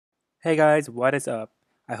Hey guys, what is up?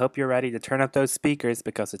 I hope you're ready to turn up those speakers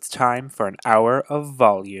because it's time for an hour of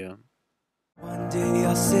volume. One day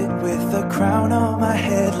I'll sit with a crown on my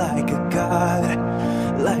head like a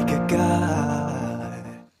god, like a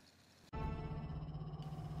god.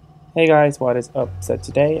 Hey guys, what is up? So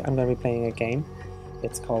today I'm going to be playing a game.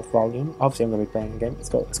 It's called Volume. Obviously I'm going to be playing a game.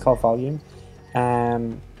 It's called Volume.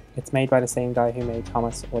 It's made by the same guy who made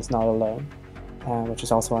Thomas Was Not Alone, which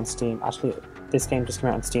is also on Steam. Actually, this game just came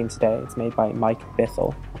out on Steam today. It's made by Mike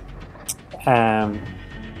Bithell.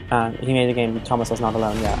 And he made a game Thomas Was Not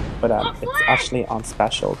Alone yet, but it's actually on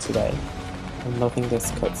special today. I'm loving this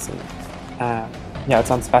cutscene. Yeah,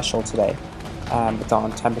 it's on special today. It's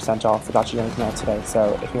on 10% off. It's actually going to come out today,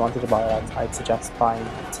 so if you wanted to buy it, I'd suggest buying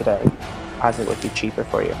it today, as it would be cheaper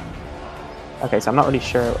for you. Okay, so I'm not really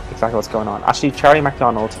sure exactly what's going on. Actually, Charlie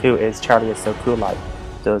McDonald, who is Charlie Is So Cool Like,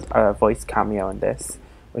 does a voice cameo in this,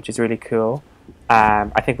 which is really cool.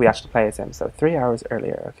 I think we actually play as him, so 3 hours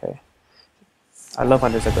earlier, okay. I love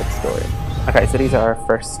when there's a good story. Okay, so these are our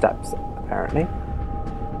first steps, apparently.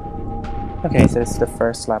 Okay, so this is the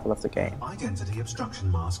first level of the game. Identity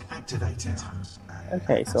obstruction mask activated.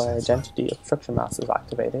 Okay, so our identity obstruction mask is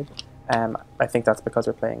activated. I think that's because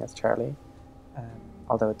we're playing as Charlie.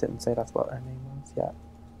 Although it didn't say that's what our name was yet.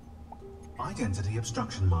 Identity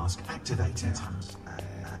obstruction mask activated.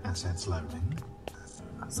 Assets loading.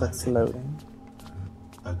 Assets loading.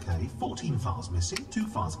 Okay, 14 files missing, 2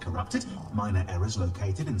 files corrupted, minor errors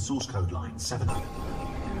located in source code line 700.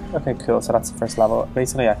 Okay, cool, so that's the first level.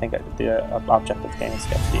 Basically, I think the object of the game is to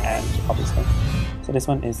get to the end, obviously. So this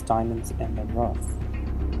one is Diamonds in the Rough.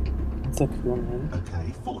 That's a cool name.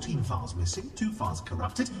 Okay, 14 files missing, 2 files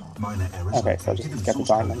corrupted, minor errors okay, so located just in get the source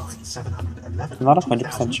code diamonds. line 711. I'm not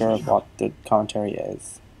 100% sure of what the commentary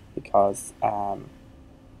is, because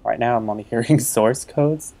right now I'm only hearing source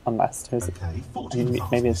codes, unless there's okay,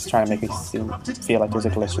 maybe it's trying to make me feel like there's a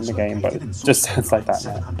glitch in the game, but it just sounds like that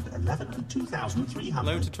now.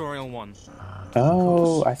 Low tutorial 1.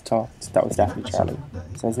 Oh, I thought that was definitely Charlie.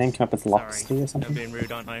 So his name came up as Loxley or something? I'm being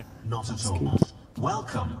rude, aren't I? Not at all.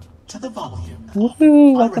 Welcome to the volume.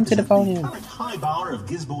 Woohoo! Welcome to the volume. Current high bar of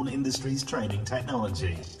Gisborne Industries training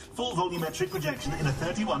technology. Full volumetric projection in a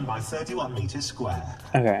 31 by 31 meter square.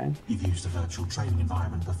 Okay. You've used a virtual training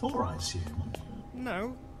environment before, I assume.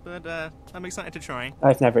 No, but I'm excited to try.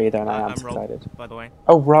 I've never either, and I am I'm Rob, excited. by the way.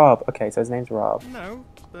 Oh, Rob. Okay, so his name's Rob. No,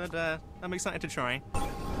 but I'm excited to try.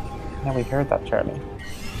 Yeah, we heard that, Charlie.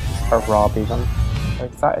 Or Rob, even. We're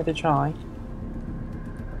excited to try.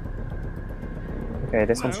 Okay,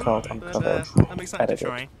 this one's called Uncovered. I'm excited to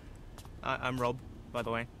try. I'm Rob, by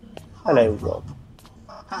the way. Hello, Rob.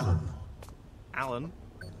 Alan. Alan?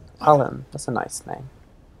 Alan, that's a nice name.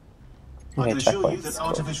 I Okay, can assure you checkpoints. that Cool.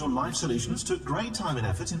 Artificial Life Solutions took great time and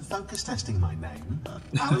effort in focus testing my name.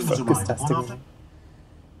 Alan was Focus arrived upon testing. after...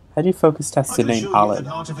 How do you focus test I the can name assure you Alan?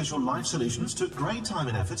 that Artificial Life Solutions took great time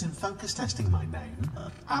and effort in focus testing my name.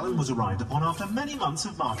 Alan was arrived upon after many months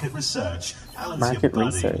of market research. Alan's your Market buddy.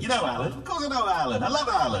 research. You know Alan. Of course I know Alan. I love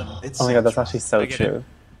Alan. Oh my god, that's actually so I get true.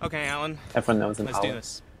 Okay, Alan. Everyone knows an Let's do Alan.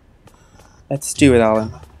 this. Let's do it,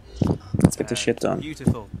 Alan. Let's get this shit done.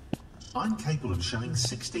 Beautiful. I'm capable of showing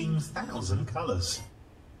 16,000 colours.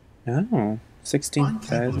 Oh, I'm capable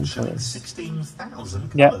 16,000 of showing colours.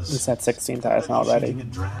 16,000 Yep, colours. we said 16,000 already. Shooting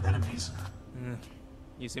at drab enemies.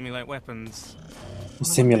 You simulate weapons. You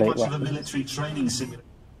simulate Much of a weapons. military training simulator.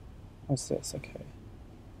 What's this? Okay.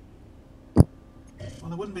 Well,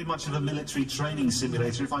 there wouldn't be much of a military training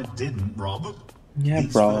simulator if I didn't, Rob. Yeah,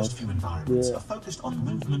 These Rob. first few environments Yeah. are focused on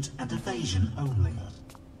movement and evasion only.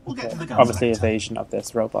 We'll get to the guns Obviously, later. evasion of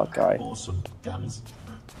this robot guy. Awesome guns.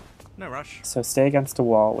 No rush. So stay against the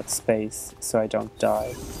wall with space so I don't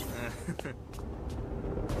die.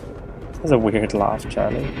 That's a weird laugh,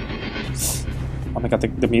 Charlie. Oh my god,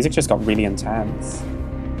 the music just got really intense.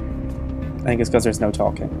 I think it's because there's no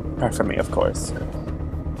talking. Apart from me, of course.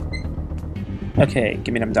 Okay,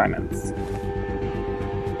 give me them diamonds.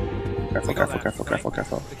 Careful, We got careful, that, careful, right? careful,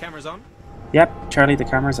 careful. The camera's on. Yep, Charlie, the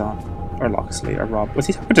camera's on. Or Loxley, or Rob. Was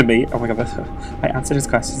he talking to me? Oh my god, I answered his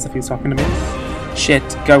questions if he was talking to me. Shit,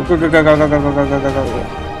 go, go, go, go, go, go, go, go, go, go, go, go.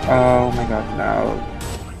 Oh my god, no.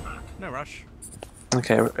 No rush.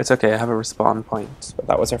 Okay, it's okay, I have a respawn point. But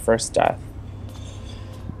that was our first death.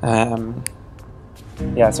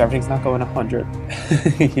 Yeah, so everything's not going 100.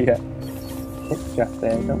 Yeah. It's just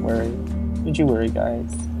there, don't worry. Don't you worry,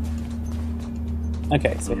 guys.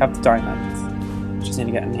 Okay, so we have the diamonds. Just need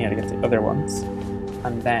to get in here to get the other ones.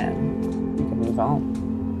 And then we can move on.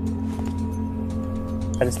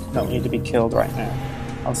 I just don't need to be killed right now.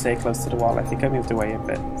 I'll stay close to the wall. I think I moved away a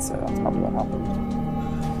bit, so that's probably what happened.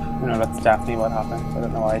 No, that's definitely what happened. I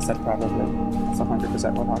don't know why I said probably. It's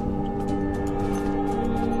 100% what happened.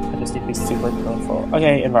 I just need to be super careful.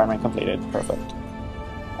 Okay, environment completed. Perfect.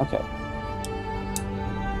 Okay.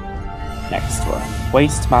 Next one.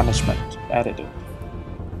 Waste management. Edited.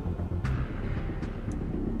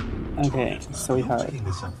 Okay, so we You're have... picking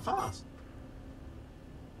this up fast.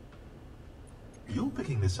 You're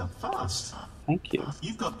picking this up fast. Thank you.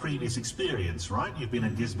 You've got previous experience, right? You've been a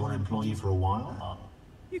Gisborne employee for a while.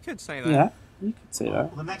 You could say that. Yeah, you could say that.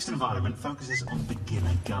 Well, the next environment focuses on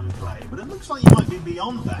beginner gunplay, but it looks like you might be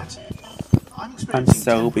beyond that. I'm experiencing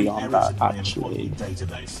so temporary beyond errors that, in my actually. employee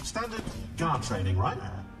database. Standard guard training, right?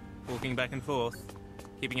 Walking back and forth,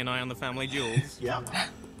 keeping an eye on the family jewels. Yeah.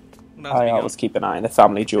 I always keep an eye on the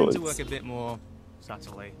family jewels. To work a bit more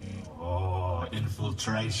subtly. Oh,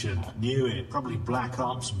 infiltration. Knew it. Probably Black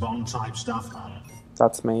Ops, Bond type stuff.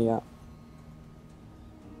 That's me, yeah.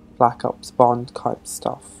 Black Ops Bond type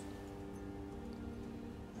stuff.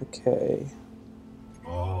 Okay.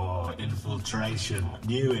 Oh, infiltration.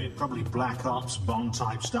 Knew it. Probably Black Ops, Bond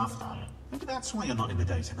type stuff. Maybe that's why you're not in the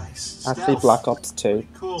database. Actually, Stealth. Black Ops 2.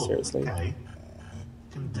 Cool. Seriously. Okay.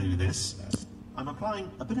 Can do this. I'm applying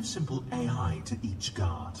a bit of simple AI to each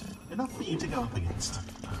guard. Enough for you to go up against.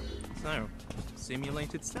 So,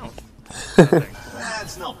 simulated stealth.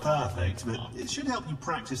 That's not perfect, but it should help you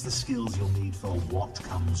practice the skills you'll need for what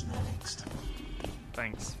comes next.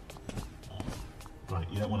 Thanks. Right,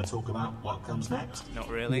 you don't want to talk about what comes next? Not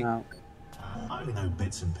really. No. I only know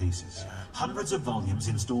bits and pieces. Hundreds of volumes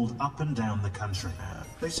installed up and down the country.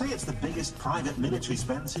 They say it's the biggest private military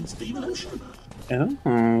spend since devolution.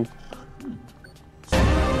 Oh.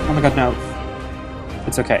 Oh my god, no.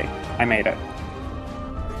 It's okay. I made it.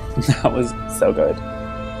 That was so good.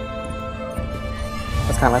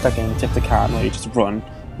 It's kind of like that game, Tip the Can, where you just run,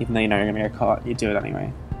 even though you know you're going to get caught, you do it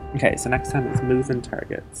anyway. Okay, so next time it's moving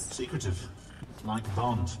targets. Secretive. Like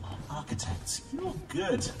Bond. Architects. You're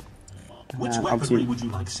good. Which weaponry obviously... would you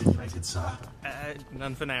like simulated, sir?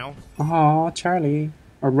 None for now. Aw, Charlie.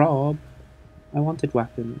 Or Rob. I wanted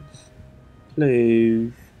weapons.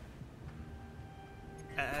 Please.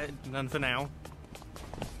 None for now.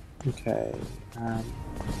 Okay.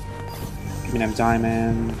 Give me them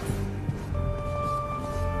diamond.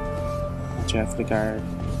 Watch out for the guard.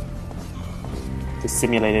 The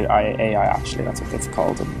simulated AI, actually, that's what they've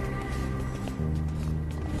called them.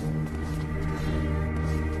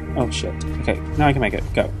 Oh shit. Okay, now I can make it.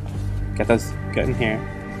 Go. Get those. Get in here.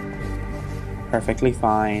 Perfectly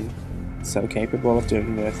fine. So capable of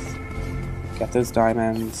doing this. Get those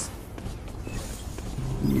diamonds.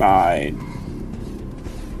 Mine.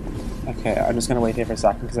 Okay, I'm just gonna wait here for a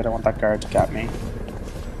second because I don't want that guard to get me.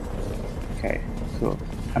 Okay, cool.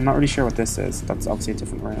 I'm not really sure what this is. That's obviously a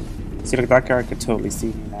different room. See, look, that guard could totally see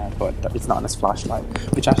me now, but it's not in his flashlight.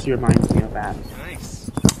 Which actually reminds me of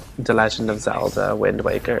Nice. The Legend of Zelda Wind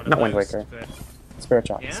Waker. Not Wind Waker. Spirit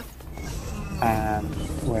Tracks. Yeah?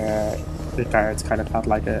 Where the guards kind of had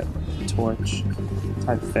like a torch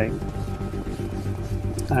type thing.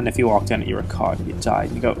 And if you walked in and you were caught, you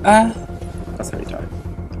died. You go, ah! That's how you die.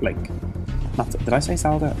 Like, not. Did I say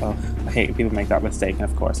Zelda? Oh, I hate when people make that mistake, and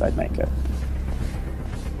of course I'd make it.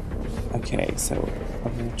 Okay, so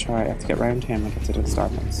I'm gonna try. I have to get round him and get to the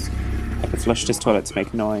diamonds. I can flush this toilet to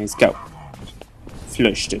make noise. Go.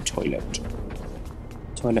 Flush the toilet.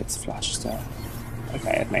 Toilet's flushed.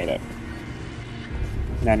 Okay, I've made it.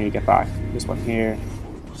 And then you get back. This one here.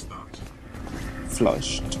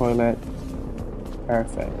 Flush toilet.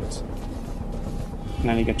 Perfect. And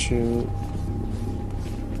then you get through.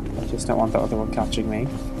 I just don't want the other one catching me.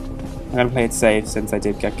 I'm gonna play it safe since I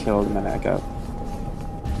did get killed a minute ago.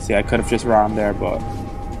 See, I could have just ran there, but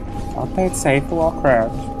I'll play it safe. Walk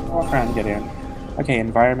around and get in. Okay,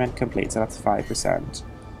 environment complete, so that's 5%,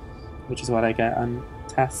 which is what I get on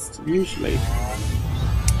test usually.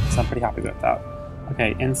 So I'm pretty happy with that.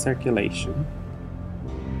 Okay, in circulation.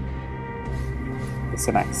 It's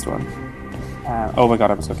the next one. Oh my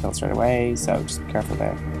god, I'm just gonna kill straight away, so just be careful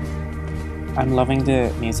there. I'm loving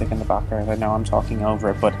the music in the background. I know I'm talking over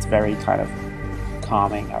it, but it's very kind of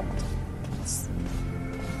calming and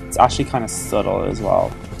it's actually kind of subtle as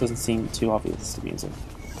well. It doesn't seem too obvious, the music.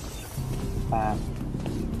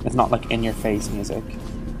 It's not like in-your-face music.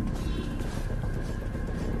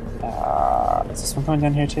 Is this one going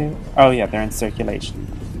down here too? Oh yeah, they're in circulation.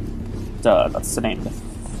 Duh, that's the name of the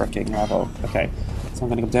freaking level. Okay, so I'm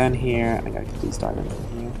gonna go down here. I gotta get these diamonds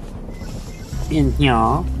in here.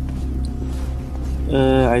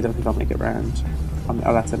 I don't think I'll make it round.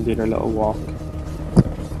 I'll let them do their little walk.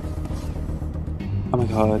 Oh my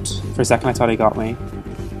god. For a second I thought he got me,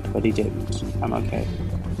 but he didn't. I'm okay.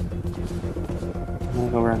 I'm gonna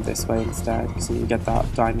gonna go around this way instead so you get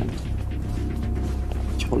that diamond.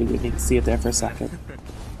 Totally didn't see it there for a second.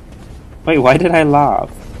 Wait, why did I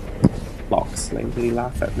laugh? Loxley, did he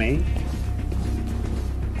laugh at me?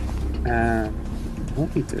 No,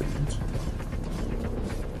 he didn't.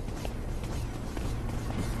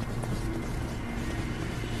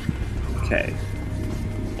 Okay.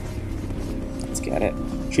 Let's get it.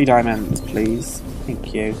 3 diamonds, please.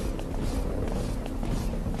 Thank you.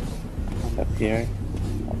 And up here.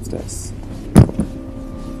 What's this?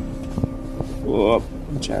 Whoa,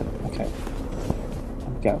 watch out. Okay.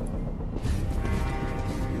 Go.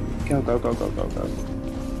 Go, go, go, go, go, go.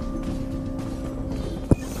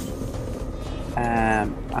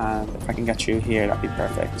 And if I can get you here, that'd be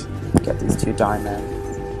perfect. Get these 2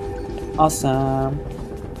 diamonds. Awesome.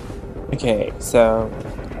 Okay, so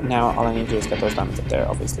now all I need to do is get those diamonds up there,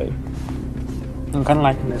 obviously. I'm kind of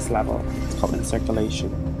liking this level. It's called In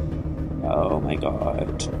Circulation. Oh my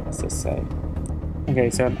god. What's this say? Okay,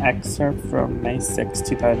 so an excerpt from May 6,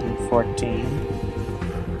 2014.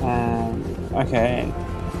 Okay.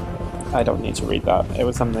 I don't need to read that. It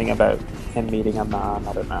was something about him meeting a man,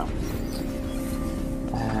 I don't know.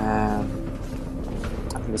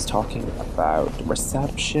 He was talking about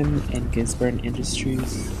reception in Gisborne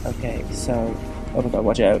Industries. Okay, so... Oh my god,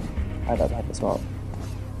 watch out. I don't like as well.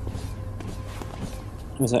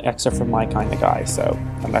 It was an excerpt from my kind of guy, so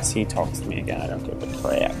unless he talks to me again, I don't give a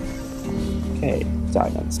crap. Okay,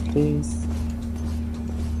 diamonds, please.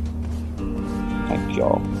 Thank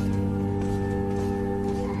y'all.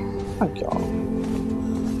 Thank y'all.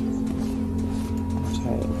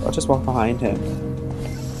 Okay, I'll just walk behind him.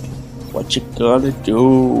 What you gonna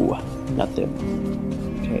do? Nothing.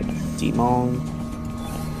 Okay, demon,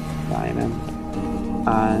 diamond,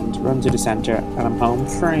 and run to the center, and I'm home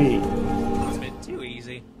free. That's a bit too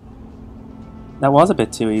easy. That was a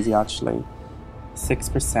bit too easy, actually.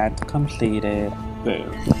 6% completed.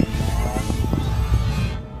 Boom.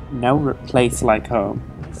 No place like home.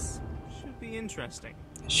 This should be interesting.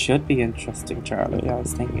 Should be interesting, Charlie. I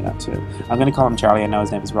was thinking that too. I'm gonna call him Charlie. I know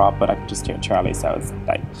his name is Rob, but I can just hear Charlie, so it's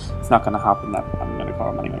like it's not gonna happen that I'm gonna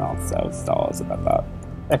call him anyone else. So stalls about that.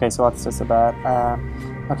 Okay, so what's this about?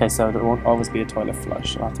 Okay, so there won't always be a toilet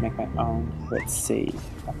flush. I'll have to make my own. Let's see.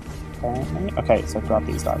 Apparently, okay, so grab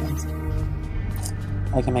these diamonds.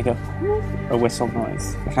 I can make a whistle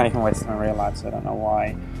noise. I can't even whistle in real life, so I don't know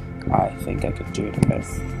why. I think I could do it in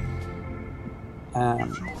this.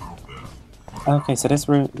 Okay, so this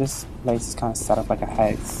place is kind of set up like a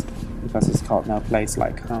house because it's called No Place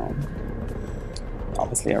Like Home.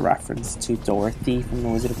 Obviously a reference to Dorothy from The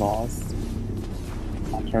Wizard of Oz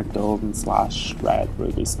and her golden / red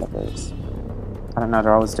ruby slippers. I don't know,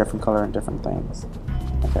 they're always different color and different things.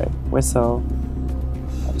 Okay, whistle.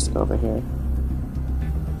 I'll just go over here.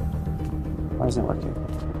 Why isn't it working?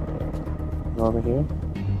 Go over here.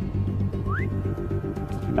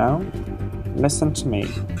 No? Listen to me.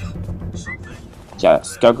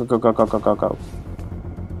 Yes, go, go, go, go, go, go, go, go.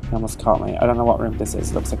 He almost caught me. I don't know what room this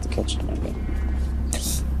is. It looks like the kitchen, maybe.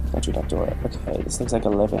 Go through that door. Okay, this looks like a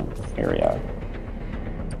living area.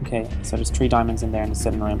 Okay, so there's 3 diamonds in there in the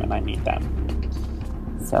sitting room, and I need them.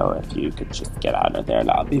 So if you could just get out of there,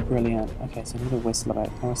 that would be brilliant. Okay, so I need a whistle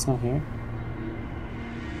about. Can I whistle here?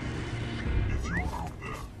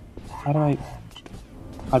 How do I...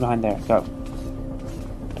 hide behind there. Go.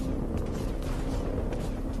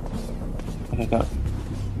 Okay, go.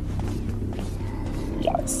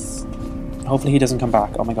 Yes. Hopefully he doesn't come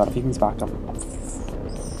back. Oh my god, if he comes back, I'm...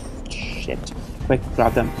 Shit. Quick,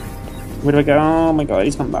 grab them. Where do I go? Oh my god,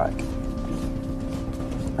 he's come back.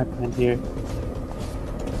 Right behind here.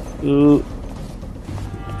 Ooh.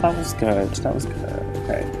 That was good. That was good.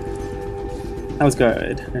 Okay. That was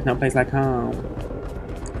good. There's no place like home.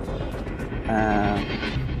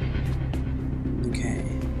 Okay.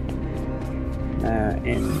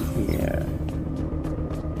 In here.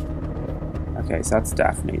 Okay, so that's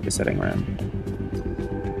Daphne, the sitting room.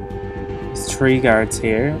 There's 3 guards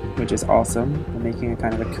here, which is awesome. They're making a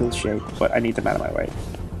kind of a cool shape, but I need them out of my way.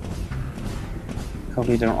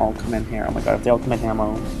 Hopefully they don't all come in here. Oh my god, if they all come in here, I'm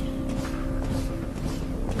on.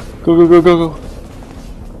 Go, go, go, go, go!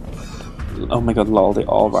 Oh my god, lol, they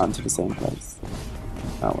all ran to the same place.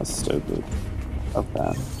 That was stupid of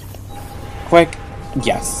them. Quick!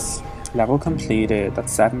 Yes! Level completed.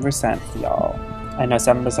 That's 7% for y'all. I know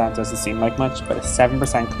 7% doesn't seem like much, but it's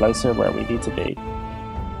 7% closer where we need to be.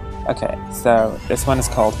 Okay, so this one is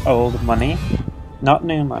called Old Money. Not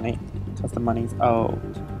new money, because the money's old.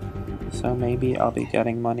 So maybe I'll be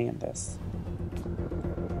getting money in this.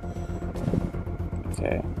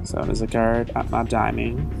 Okay, so there's a guard at my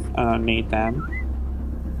diamond. I don't need them.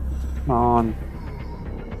 Come on.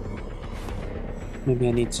 Maybe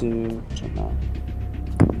I need to, I don't know,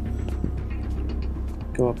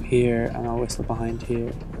 go up here and I'll whistle behind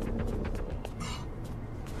here.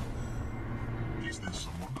 Is there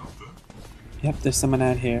someone out there? Yep, there's someone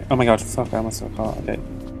out here. Oh my god, fuck, I almost got caught. Okay.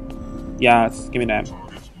 Yes, give me that.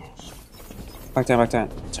 Target lost. Back down, back down.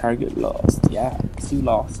 Target lost. Yeah, you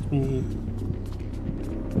lost me.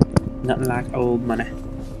 Nothing like old money.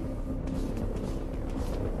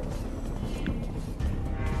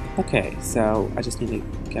 Okay, so I just need to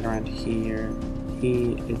get around here.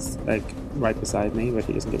 He is like right beside me, but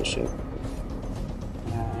he doesn't give a shit.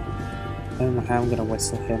 I don't know how I'm gonna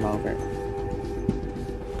whistle him over.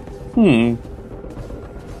 I'm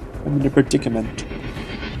in a predicament.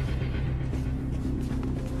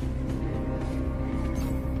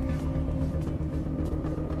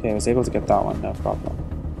 Okay, I was able to get that one, no problem.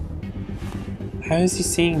 How is he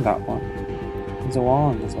seeing that one? There's a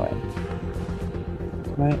wall in his way.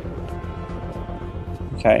 Right.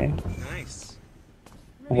 Okay. Nice.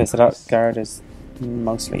 Okay, so that guard is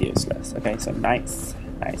mostly useless. Okay, so nice.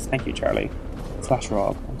 Nice. Thank you, Charlie. Slash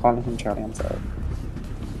Rob. I'm calling him Charlie, I'm sorry.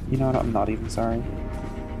 You know what, I'm not even sorry.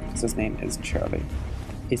 Because his name is Charlie.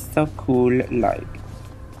 He's so cool, like.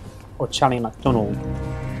 Or Charlie McDonald.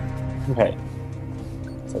 Okay.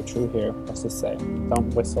 So true here. What's this say?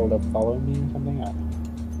 Don't whistle to follow me or something? I don't know.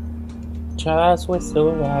 Just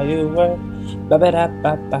whistle while you work. Ba ba da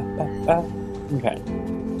ba ba ba ba. Okay.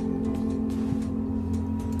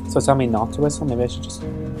 So tell me not to whistle. Maybe I should just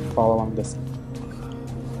follow along this.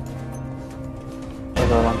 Or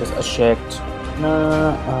go along this. Oh shit.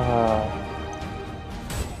 No.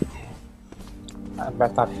 I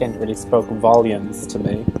bet that hint really spoke volumes to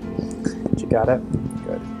me. Did you get it?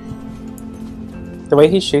 Good. The way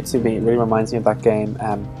he shoots you really reminds me of that game.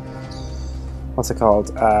 What's it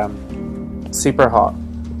called? Super Hot.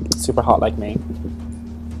 Super Hot Like Me.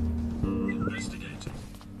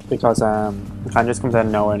 Because it kind of just comes out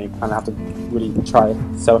of nowhere and you kind of have to really try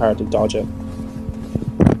so hard to dodge it.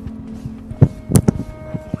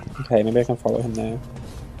 Okay, maybe I can follow him now.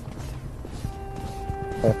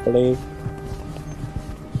 Carefully.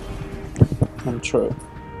 And true.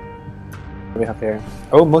 What do we have here?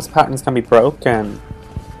 Oh, most patterns can be broken.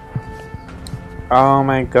 Oh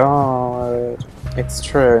my god. It's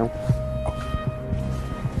true.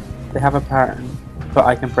 They have a pattern, but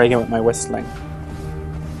I can break it with my whistling.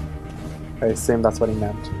 I assume that's what he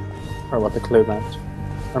meant. Or what the clue meant.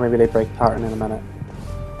 Or maybe they break pattern in a minute.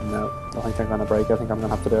 No, I don't think they're gonna break it. I think I'm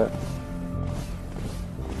gonna have to do it.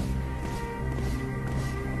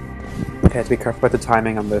 Okay, have to be careful about the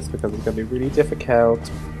timing on this because it's gonna be really difficult.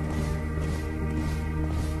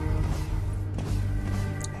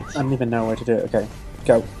 I don't even know where to do it. Okay,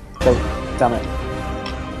 go. Go. Damn it.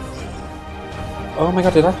 Oh my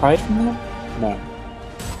god, did I hide from them? No.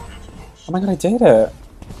 Oh my god, I did it!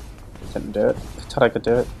 Didn't do it. I thought I could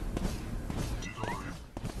do it.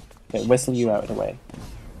 Okay, whistle you out of the way.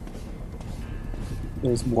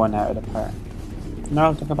 There's one out of the park.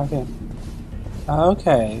 No, don't go back in.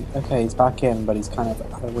 Okay, okay, he's back in, but he's kind of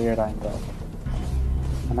at a weird angle.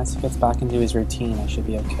 Unless he gets back into his routine, I should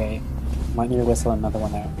be okay. Might need to whistle another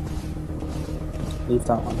one out. Leave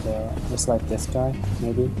that one there. Whistle like this guy,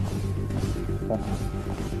 maybe.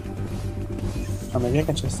 Or maybe I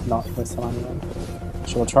can just not whistle anyone.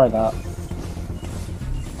 Sure, we'll try that.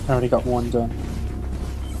 I already got one done.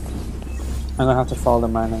 I'm gonna have to follow the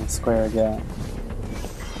man in the square again.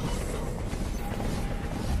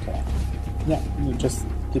 Okay. Yeah, you just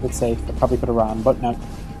keep it safe. I'll probably put a ram, but no.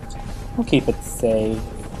 We'll keep it safe.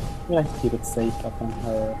 We like to keep it safe up in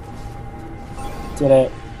her. Did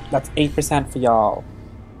it. That's 8% for y'all.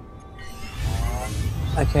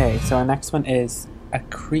 Okay, so our next one is a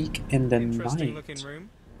creak in the Interesting night. looking room.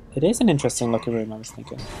 It is an interesting looking room, I was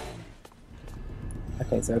thinking.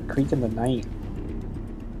 Okay, so a creak in the night.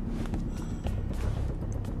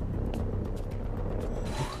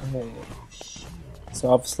 Okay.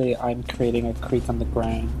 So obviously I'm creating a creak on the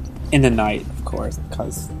ground. In the night, of course,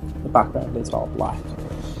 because the background is all black,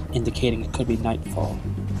 indicating it could be nightfall.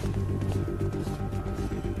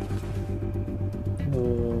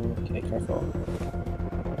 Okay, careful.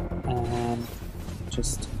 And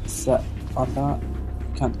just set on that.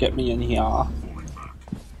 Can't get me in here.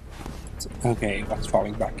 Okay, that's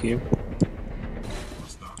falling back here.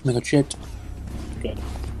 Oh my god, shit. Good.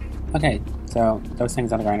 Okay, so those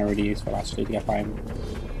things on the ground are really useful actually to get by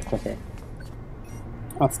quicker.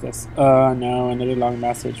 What's this? No, another long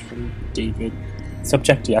message from David.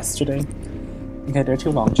 Subject yesterday. Okay, they're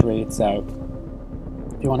too long to read, so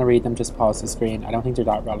if you want to read them, just pause the screen. I don't think they're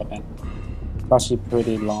that relevant. They're actually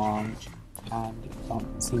pretty long and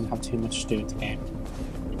don't seem to have too much to do with the game.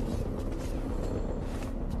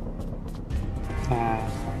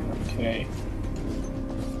 Okay.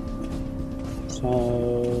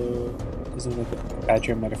 So this is like a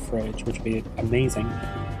bedroom with a fridge, which would be amazing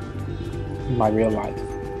in my real life.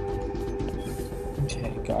 Okay,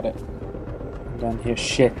 got it. And down here,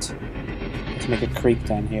 shit. Let's make a creak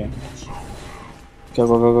down here. Go,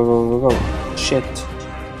 go, go, go, go, go, go. Shit.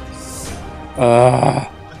 I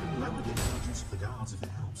can lower the intelligence of the guards if it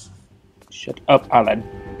helps. Shut up, Alan.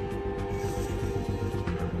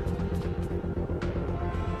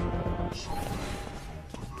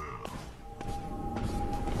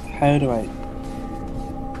 How do I...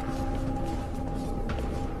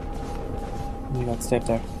 Oh my god, stay up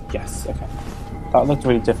there. Yes, okay. That looked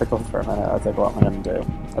really difficult for a minute. I was like, what am I going to do?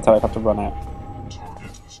 I thought I'd have to run out.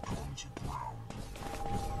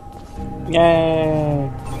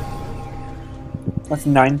 Yay! That's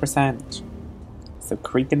 9%. So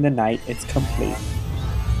Creak in the Night, it's complete.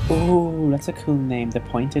 Ooh, that's a cool name. The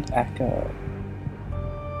Pointed Echo.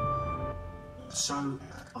 So,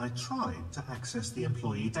 I tried to access the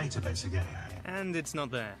employee database again. And it's not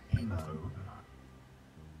there. No.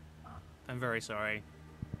 I'm very sorry.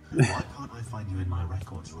 Why can't I find you in my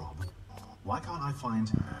records, Rob? Why can't I find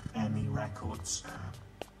any records?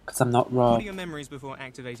 Because I'm not What Rob. are your memories before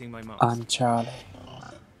activating my mask? I'm Charlie.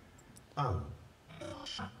 Oh.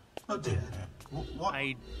 Oh dear. What?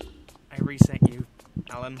 I reset you,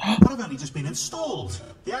 Alan. But I've only just been installed.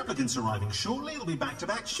 The applicant's arriving shortly. It'll be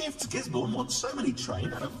back-to-back shifts. Gisborne wants so many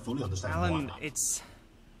trained. I don't fully understand Alan, why. it's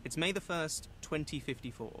May the 1st,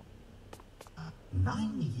 2054.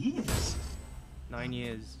 9 years. 9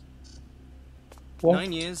 years. What?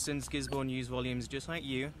 9 years since Gisborne used volumes just like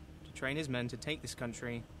you to train his men to take this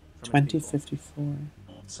country from its people. 2054.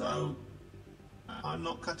 So, I'm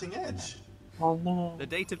not cutting edge. Oh no. The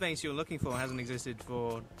database you're looking for hasn't existed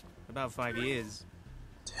for about 5 years.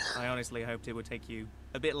 I honestly hoped it would take you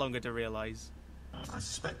a bit longer to realize. I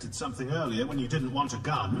suspected something earlier when you didn't want a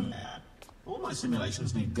gun. All my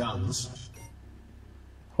simulations need guns.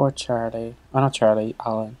 Poor Charlie. Oh, not Charlie,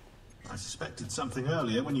 Alan. I suspected something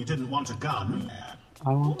earlier when you didn't want a gun. I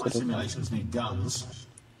All my wanted it. simulations need guns.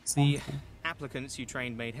 The applicants you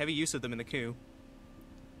trained made heavy use of them in the coup.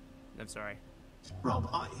 I'm sorry. Rob,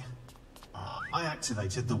 I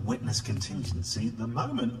activated the witness contingency the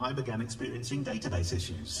moment I began experiencing database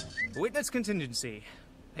issues. Witness contingency.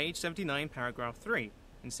 Page 79, paragraph 3.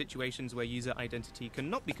 In situations where user identity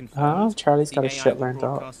cannot be confirmed, Oh, Charlie's got the his AI shit will learned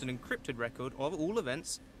out. broadcast an encrypted record of all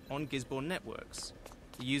events on Gisborne networks.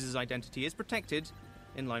 The user's identity is protected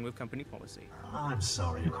in line with company policy. I'm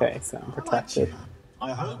sorry, Rob. Okay, so I'm I like protected. you.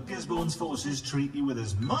 I hope Gisborne's forces treat you with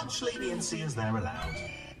as much leniency as they're allowed.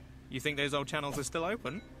 You think those old channels are still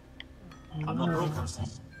open? I'm not broadcasting.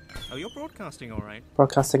 Oh, you're broadcasting, all right.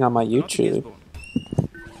 Broadcasting on my Not to YouTube. Gisborne.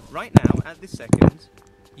 Right now, at this second,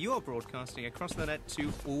 you are broadcasting across the net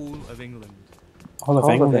to all of England. All of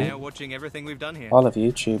They are England. watching everything we've done here. All of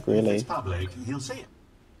YouTube, If really. it's public, he'll see it.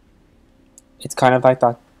 It's kind of like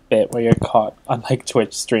that bit where you're caught on like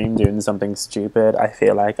Twitch stream doing something stupid. I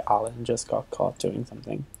feel like Alan just got caught doing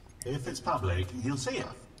something. If it's public, he'll see it.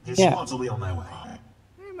 His Yeah. squads will be on their way. I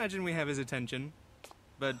imagine we have his attention,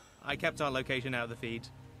 but I kept our location out of the feed.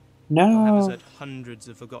 I'll have to No. search hundreds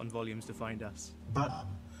of forgotten volumes to find us. But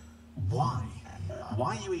why?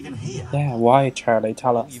 Why are you even here? Yeah, why, Charlie?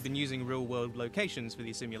 Tell us. You've been using real-world locations for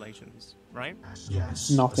these simulations, right? Yes.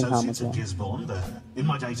 Nottingham Associates as of well. Gisborne, they're in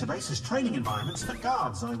my database as training environments for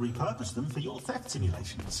guards. I repurposed them for your theft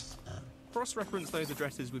simulations. Cross-reference those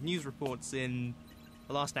addresses with news reports in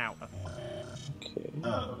the last hour. Okay.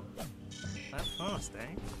 Oh, That fast,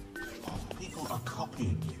 eh? people are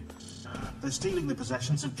copying you. They're stealing the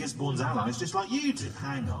possessions of Gisborne's allies just like you did.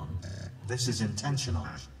 Hang on. This is intentional.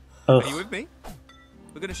 Are you Ugh. with me?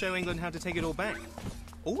 We're going to show England how to take it all back.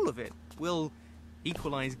 All of it. We'll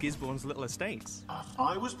equalise Gisborne's little estates.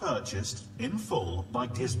 I was purchased in full by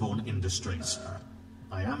Gisborne Industries.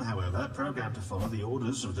 I am, however, programmed to follow the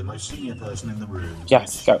orders of the most senior person in the room.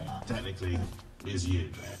 Yes, which go. Technically, is you.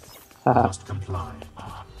 Haha. Must comply.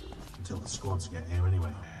 Until the squads get here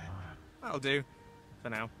anyway. That'll do. For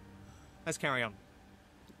now. Let's carry on.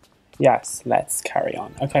 Yes, let's carry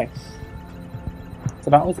on. Okay. So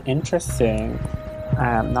that was interesting.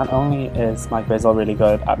 Not only is Mike Bizzle really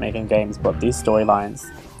good at making games, but these storylines,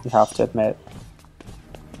 you have to admit,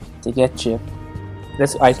 they get you.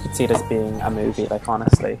 This, I could see this being a movie, like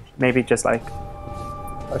honestly. Maybe just like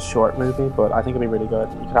a short movie, but I think it'd be really good.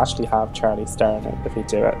 You could actually have Charlie star in it if you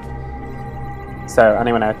do it. So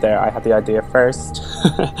anyone out there, I had the idea first.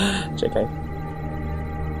 JK.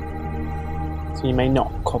 So you may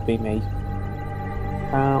not copy me.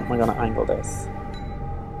 How am I gonna angle this?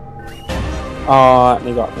 Oh,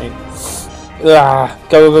 you got me. Ah,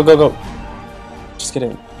 go, go, go, go, go. Just get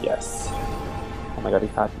in. Yes. Oh my god, he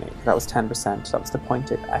had me. That was 10%. That was the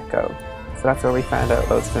pointed echo. So that's where we found out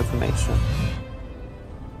loads of information.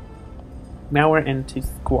 Now we're into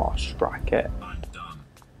squash bracket.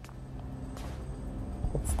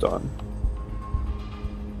 It's done.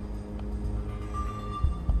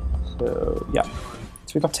 So, yeah.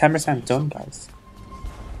 So we got 10% done, guys.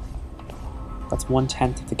 That's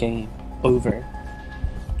 1/10 of the game. Over.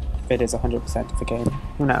 If it is 100% of the game.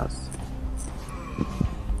 Who knows?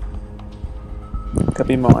 Could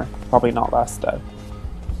be more. Probably not less, though.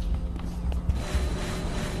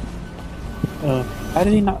 How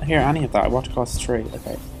did he not hear any of that? I watched across the street.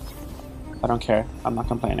 Okay. I don't care. I'm not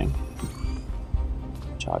complaining.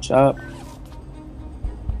 Charge up.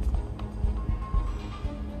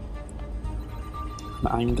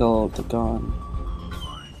 Angle the gun.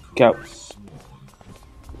 Go.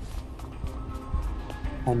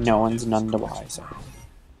 And no one's none the wiser.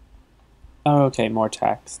 Oh, okay, more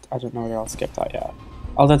text. I don't know whether I'll skip that yet.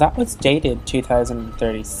 Although that was dated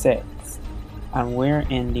 2036. And we're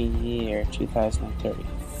in the year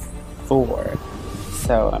 2034.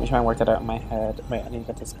 So let me try and work that out in my head. Wait, I need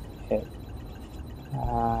to get this hit.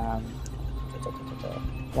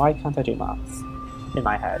 Why can't I do maths? In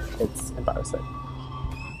my head, it's embarrassing.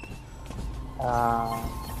 I'm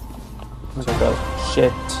gonna go.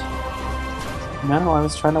 Shit. No, I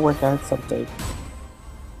was trying to work out something.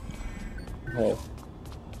 Okay.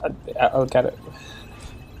 I'll get it.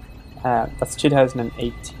 That's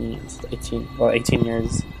 2018. 18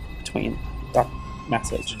 years between that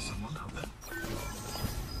message.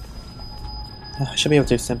 I should be able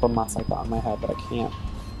to do simple maths like that in my head, but I can't.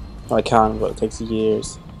 Well, I can, but it takes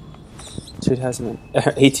years.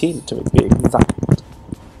 2018 to be exact.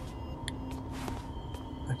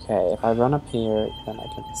 Okay, if I run up here, then I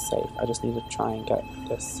can be safe. I just need to try and get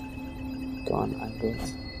this gun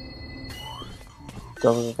angled.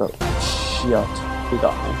 Go, go, go. Shit. He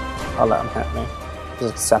got me. I'll let him hit me.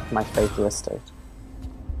 Just accept my fate to this state.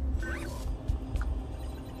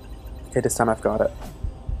 Okay, this time I've got it.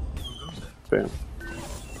 Boom.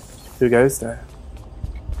 Who goes there?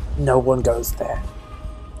 No one goes there.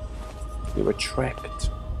 You were tricked.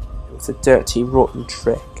 It was a dirty, rotten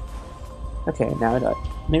trick. Okay, now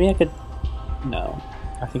maybe I could... No.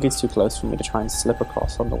 I think it's too close for me to try and slip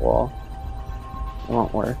across on the wall. It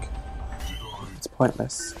won't work. It's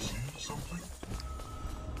pointless.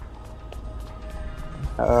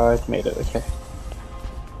 I've made it, okay.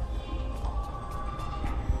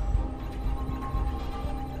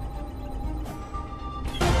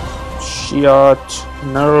 Shit!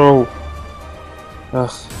 No!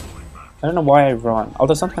 Ugh. I don't know why I run,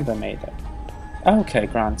 although sometimes I made it. Okay,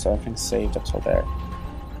 grand, so everything's saved up till there.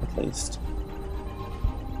 At least.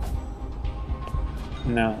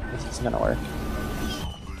 No, this isn't gonna work.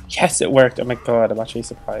 Yes, it worked! Oh my god, I'm actually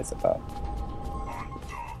surprised at that.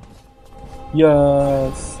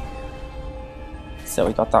 Yes! So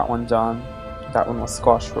we got that one done. That one was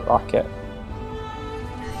Squash Rocket.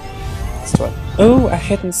 Let's do it. Oh, a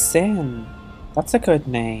Hidden Sin! That's a good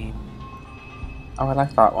name. Oh, I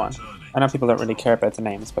like that one. I know people don't really care about the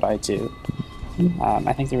names, but I do.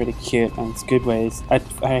 I think they're really cute and it's good ways. I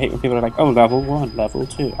hate when people are like, oh, level 1, level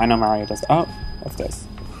 2. I know Mario does. Oh, what's this?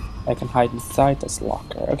 I can hide inside this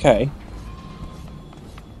locker. Okay.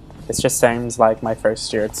 This just sounds like my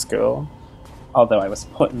first year at school. Although I was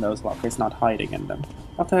put in those lockers, not hiding in them.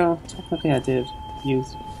 Although, technically I did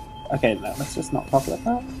use... Okay, no, let's just not talk about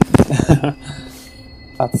that.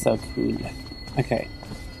 That's so cool. Okay.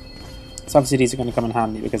 So obviously these are going to come in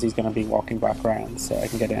handy because he's going to be walking back around, so I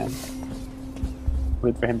can get in.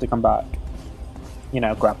 Wait for him to come back. You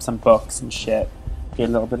know, grab some books and shit. Do a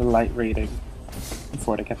little bit of light reading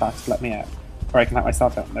before they get back to let me out. Or I can let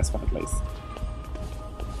myself out in this one at least.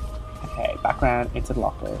 Okay, back around into the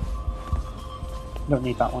locker. Don't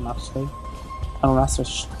need that one actually. Unless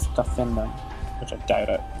there's stuff in them, which I doubt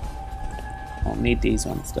it. Won't need these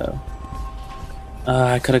ones though.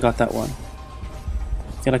 I could have got that one.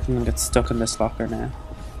 I feel like I'm gonna get stuck in this locker now.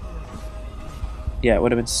 Yeah, it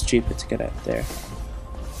would have been stupid to get out there.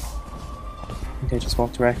 Okay, just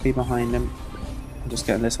walk directly behind him. I'm just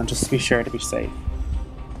getting this one just to be sure to be safe.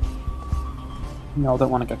 You all don't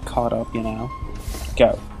want to get caught up, you know.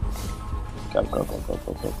 Go. Go, go, go, go,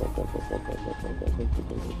 go, go, go, go, go, go, go, go, go, go, go, go,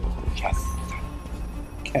 go, go. Yes!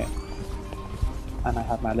 Okay. And I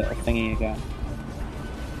have my little thingy again.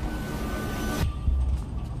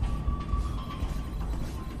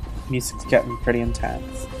 Music's getting pretty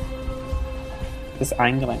intense. This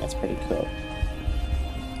angling is pretty cool.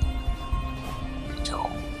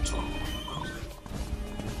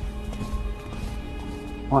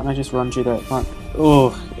 Why don't I just run through the...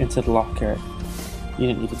 Oh, into the locker. You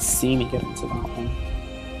didn't even see me get into that one.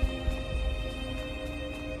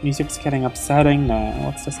 Music's getting upsetting now.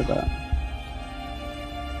 What's this about?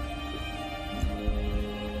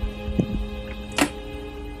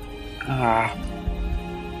 Ah.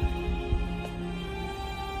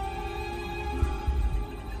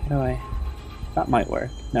 Anyway, that might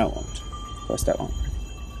work. No, it won't. Of course that won't work.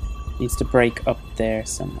 Needs to break up there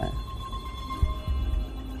somewhere.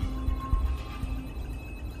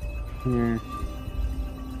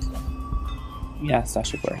 Yes, that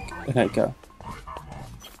should work. Okay, go.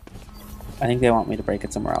 I think they want me to break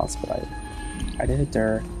it somewhere else, but I did it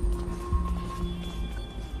there.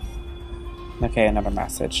 Okay, another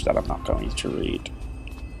message that I'm not going to read.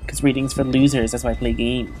 Because reading's for losers, that's why I play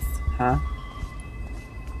games. Huh?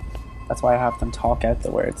 That's why I have them talk out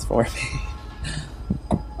the words for me.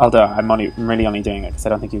 Although I'm really only doing it because I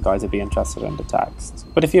don't think you guys would be interested in the text.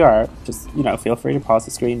 But if you are, just, you know, feel free to pause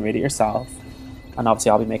the screen, read it yourself. And obviously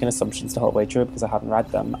I'll be making assumptions the whole way through because I haven't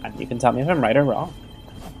read them. And you can tell me if I'm right or wrong.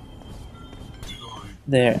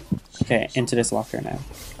 There. Okay, into this locker now.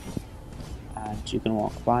 And you can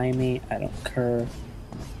walk by me, I don't care.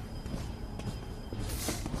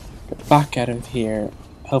 Get back out of here.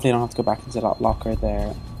 Hopefully I don't have to go back into that locker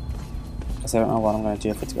there. Because I don't know what I'm going to do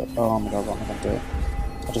if it's go. Oh my god, what am I going to do?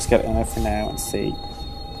 I'll just get in there for now and see.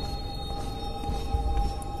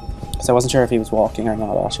 Because I wasn't sure if he was walking or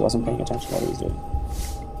not. I actually wasn't paying attention to what he was doing.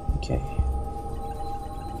 Okay.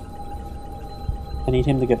 I need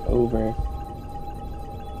him to get over.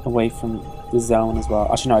 Away from the zone as well.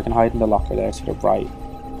 Actually no, I can hide in the locker there to the right.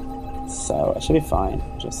 So I should be fine.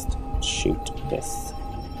 Just shoot this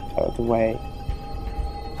out of the way.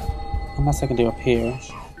 Unless I can do up here.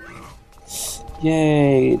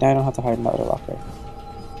 Yay! Now I don't have to hide in that other locker.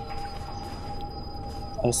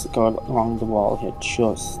 I just go along the wall here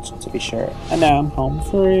just to be sure. And now I'm home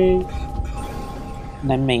free.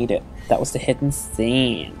 And I made it. That was the hidden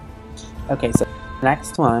scene. Okay, so the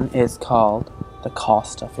next one is called The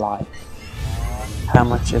Cost of Life. How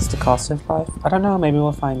much is the cost of life? I don't know, maybe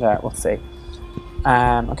we'll find out. We'll see.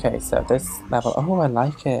 Okay, so this level... Oh, I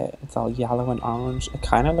like it. It's all yellow and orange. It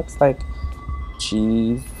kind of looks like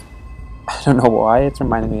cheese. I don't know why it's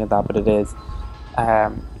reminding me of that, but it is.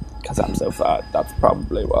 Because I'm so fat. That's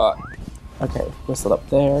probably why. Okay, whistle up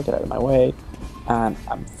there. Get out of my way. And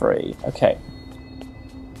I'm free. Okay.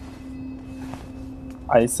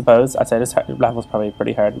 I suppose I'd say this level is probably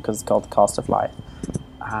pretty hard because it's called The Cost of Life.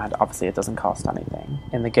 And obviously it doesn't cost anything.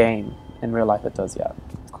 In the game, in real life it does, yeah,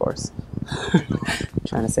 of course.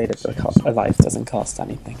 Trying to say that the cost of life doesn't cost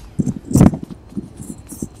anything.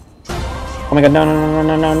 Oh my god, no, no, no,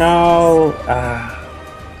 no, no, no!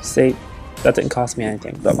 See, that didn't cost me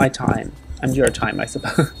anything, but my time. And your time, I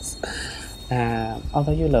suppose.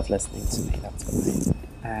 Although you love listening to me, that's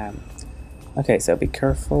fine. Okay, so be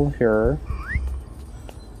careful here.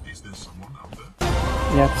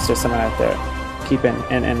 Yep, there's just someone out there. Keep in.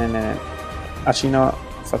 Actually, you know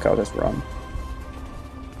what? Fuck, I'll just run.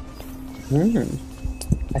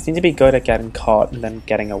 I seem to be good at getting caught and then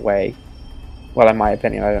getting away. Well, in my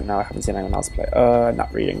opinion, I don't know. I haven't seen anyone else play. I'm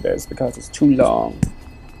not reading this because it's too long.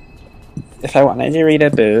 If I wanted to read a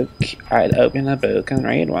book, I'd open a book and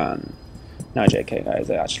read one. No, JK, guys,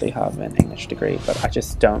 I actually have an English degree, but I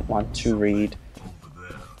just don't want to read.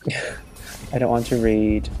 I don't want to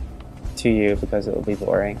read to you because it will be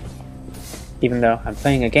boring. Even though I'm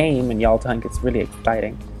playing a game and y'all think it's really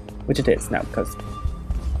exciting, which it is now because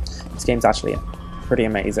this game's actually pretty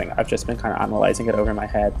amazing. I've just been kind of analysing it over my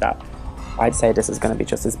head that I'd say this is going to be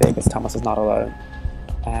just as big as Thomas Is Not Alone,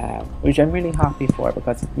 which I'm really happy for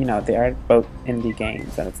because, you know, they are both indie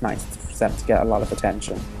games and it's nice for them to get a lot of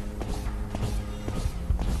attention.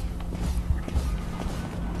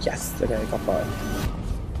 Yes, okay, I got by.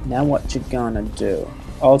 Now what you gonna do?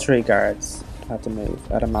 All three guards have to move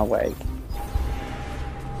out of my way.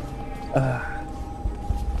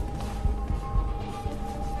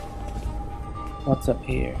 What's up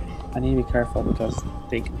here? I need to be careful because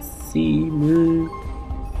they can see me.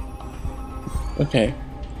 Okay.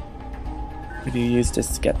 Could you use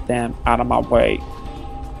this to get them out of my way?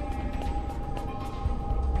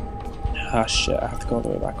 Ah shit, I have to go all the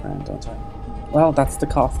way back around, don't I? Well, that's the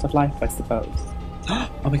cost of life, I suppose.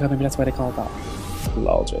 Oh my god, maybe that's why they call it that.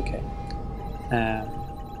 Lol, okay.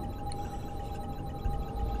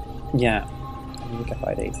 Yeah, I need to get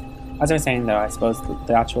by these. As I was saying though, I suppose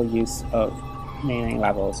the actual use of naming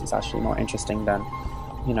levels is actually more interesting than,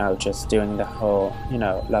 you know, just doing the whole, you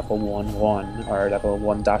know, level 1-1 or level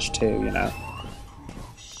 1-2, you know.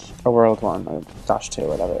 Or world 1 or -2 or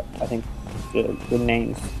whatever. I think the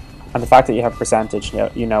names And the fact that you have percentage,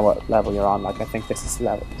 you know what level you're on. Like, I think this is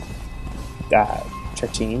level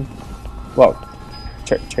 13. Well,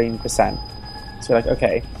 13%. So you're like,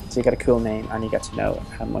 okay, so you get a cool name and you get to know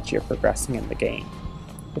how much you're progressing in the game,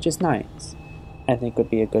 which is nice. I think would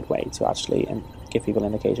be a good way to actually give people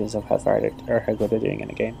indications of how far or how good they're doing in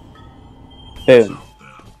a game. Boom.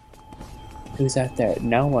 Who's out there?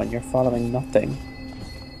 No one. You're following nothing.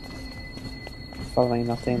 Following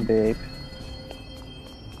nothing, babe.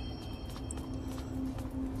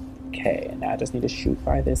 Okay, now I just need to shoot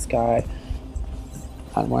by this guy.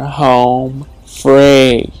 And we're home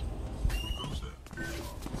free.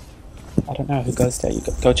 I don't know who goes there. You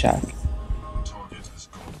go check.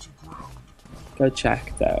 Go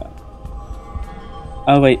check though.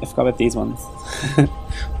 Oh wait, I forgot about these ones.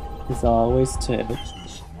 There's always two.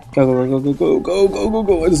 Go, go, go, go, go, go, go, go,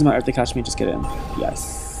 go. It doesn't matter if they catch me, just get in.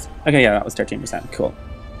 Yes. Okay, yeah, that was 13%. Cool.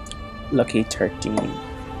 Lucky 13.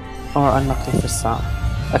 Or unlucky for some.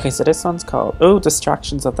 Okay, so this one's called, oh,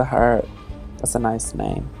 Distractions of the Heart. That's a nice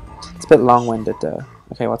name. It's a bit long-winded though.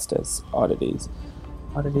 Okay, what's this? Oddities.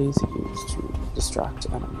 Oddities used to distract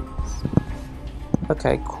enemies.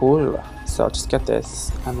 Okay, cool. So I'll just get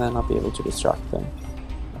this, and then I'll be able to distract them.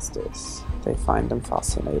 What's this? They find them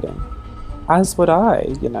fascinating. As would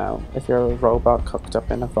I, you know. If you're a robot cooked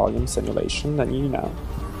up in a volume simulation, then you know.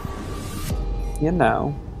 You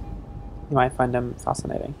know. You might find them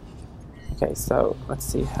fascinating. Okay, so let's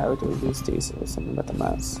see, how do we use these? Or something with the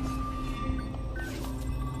mouse.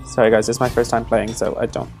 Sorry guys, this is my first time playing, so I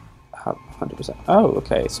don't have 100%. Oh,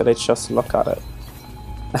 okay, so they just look at it.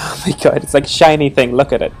 Oh my god, it's like a shiny thing,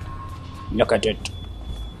 look at it. Look at it.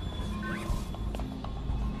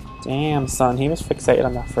 Damn, son, he was fixated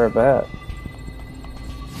on that for a bit.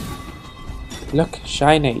 Look,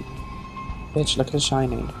 shiny. Bitch, look at the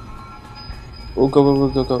shiny. Oh, go, go, go,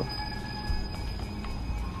 go, go.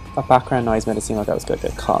 That background noise made it seem like I was gonna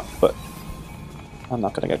get caught, but I'm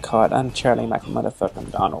not gonna get caught. I'm Charlie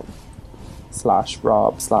motherfucking Donald. /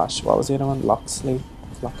 Rob / what was the other one? Loxley?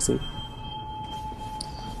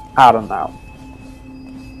 I don't know.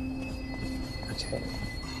 Okay.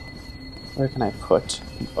 Where can I put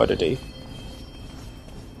an oddity?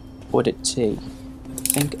 Oddity.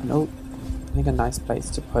 I think a nice place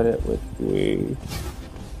to put it would be...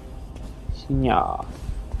 Yeah.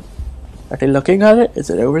 Are they looking at it? Is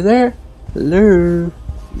it over there? Hello?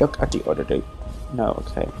 Look at the oddity. No,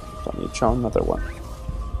 okay. Don't need to show another one.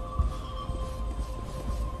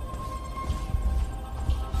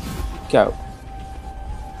 Go.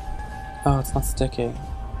 Oh, it's not sticking.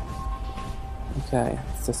 Okay,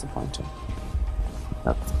 it's disappointing.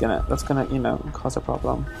 That's gonna, you know, cause a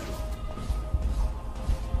problem.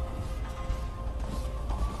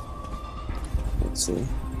 Let's see.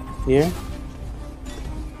 Here?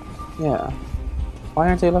 Yeah. Why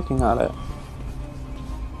aren't they looking at it?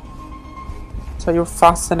 So you're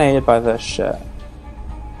fascinated by this shit.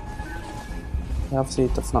 Yeah, obviously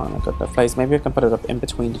that's not in a good place. Maybe I can put it up in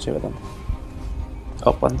between the two of them.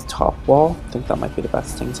 Up on the top wall. I think that might be the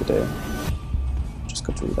best thing to do. Just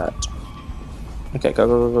go through that. Okay, go,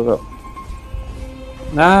 go, go, go, go.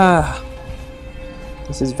 Ah!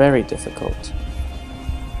 This is very difficult.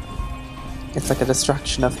 It's like a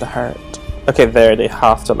distraction of the heart. Okay, there, they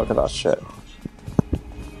have to look at that shit.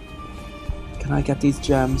 Can I get these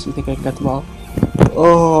gems? You think I can get them all?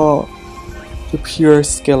 Oh! The pure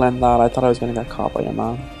skill in that. I thought I was gonna get caught by your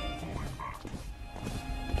man.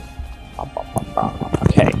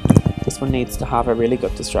 Okay, this one needs to have a really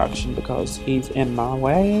good distraction because he's in my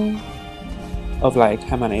way. Of like,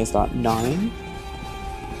 how many is that? 9?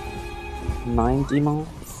 9 demons?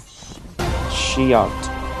 Shit.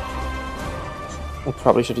 I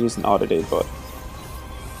probably should use an oddity, but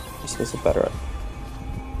this is a better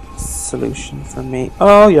solution for me.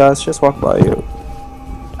 Oh yes, just walk by you.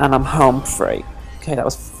 And I'm home free. Okay, that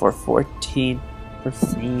was for 14%.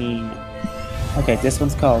 Okay, this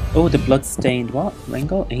one's called, oh, the Bloodstained, what?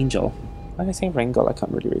 Ringle? Angel. Why did I say Ringle? I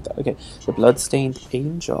can't really read that. Okay, the Bloodstained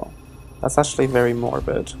Angel. That's actually very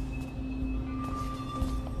morbid.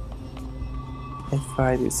 If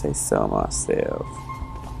I do say so myself.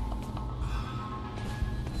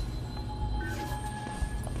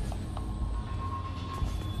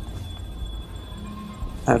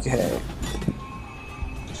 Okay.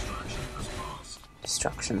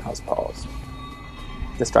 Destruction has paused.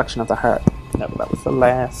 Destruction of the heart. No, that was the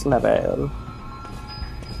last level.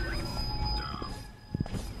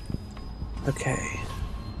 Okay.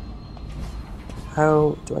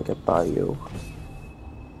 How do I get by you?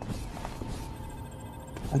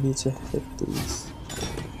 I need to hit these.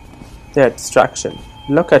 There, distraction.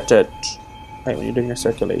 Look at it. Right, when you're doing your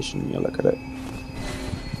circulation, you look at it.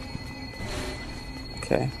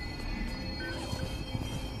 Okay.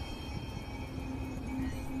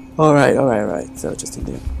 Alright. So just in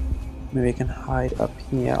there. Maybe I can hide up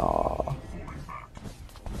here.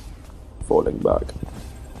 Falling back.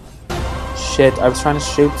 Shit, I was trying to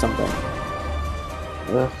shoot something.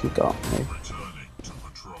 Ugh, he got me.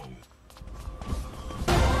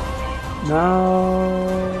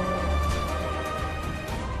 No.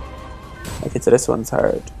 Okay, so this one's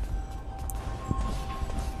hard.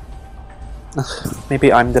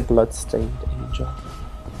 Maybe I'm the bloodstained angel.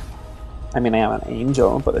 I mean, I am an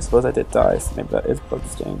angel, but I suppose I did die, so maybe that is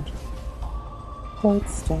bloodstained.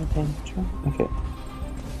 Bloodstained angel. Okay.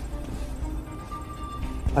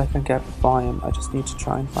 I can get by him. I just need to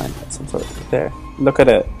try and find some sort of... There. Look at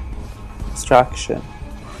it. Distraction.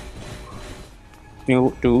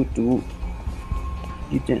 You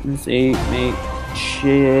didn't see me.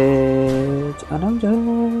 Shit. And I'm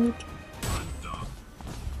dead.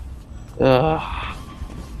 Ugh.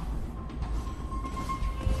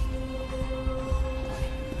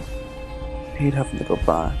 He'd have to go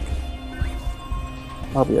back.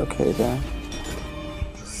 I'll be okay there.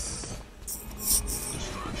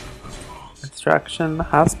 Extraction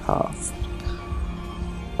has passed.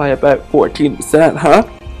 By about 14%, huh?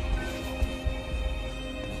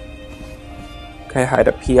 Okay, hide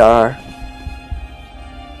a PR.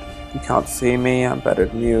 You can't see me, I'm better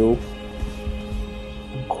than you.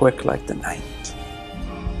 I'm quick like the night.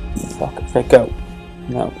 Fuck, okay, go.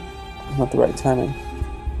 No, not the right timing.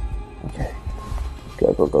 Okay.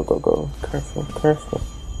 Go. Careful.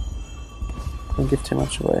 Don't give too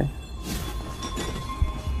much away.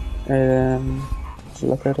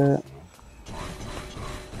 Look at it.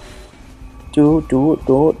 Do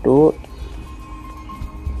it.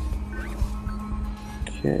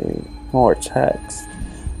 Okay, more text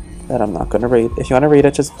that I'm not gonna read. If you wanna read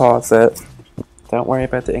it, just pause it. Don't worry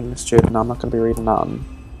about the English student, I'm not gonna be reading on.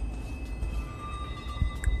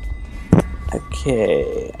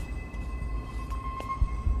 Okay.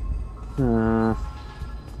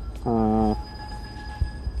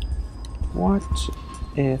 What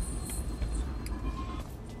if...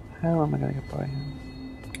 How am I gonna get by him?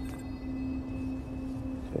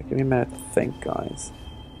 Okay, give me a minute to think, guys.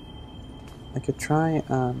 I could try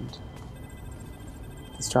and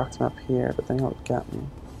distract him up here, but then he'll get me.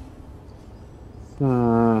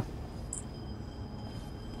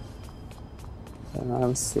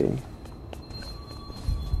 Let's see.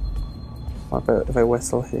 What about if I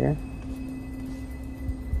whistle here?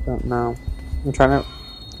 Don't know. I'm trying to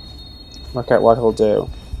work out what he'll do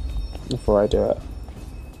before I do it.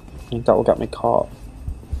 I think that will get me caught.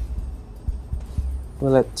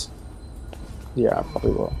 Will it? Yeah, I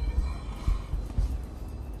probably will.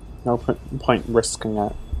 No point risking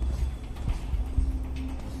it.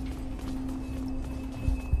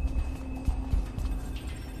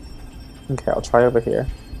 Okay, I'll try over here.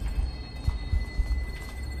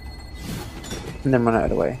 And then run out of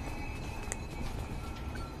the way.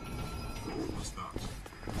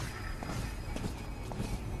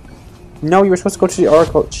 No, you were supposed to go to the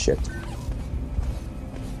oracle. Shit.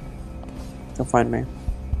 Don't find me.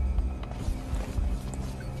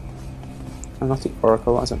 I'm not the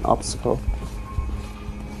oracle as an obstacle.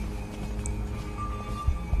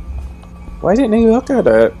 Why didn't you look at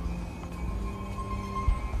it?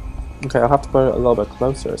 Okay, I'll have to put it a little bit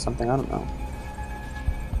closer or something, I don't know.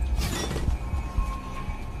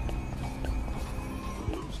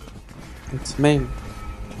 It's me.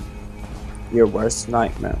 Your worst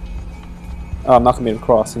nightmare. Oh, I'm not gonna be able to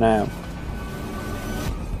cross now.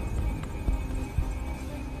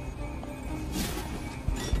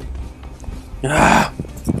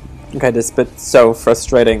 Okay, this bit's so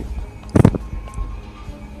frustrating.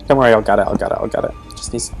 Don't worry, I'll get it.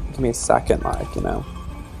 Just needs to give me a second, like, you know.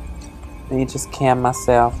 I need to just calm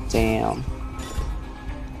myself down.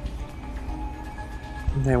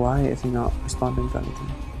 Okay, why is he not responding to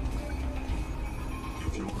anything?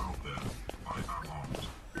 If you're out there, I am armed.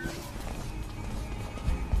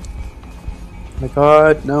 Oh my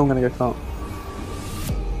god, no, I'm gonna get caught.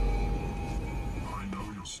 I know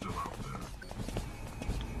you're still out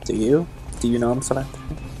there. Do you? Do you know I'm still out there?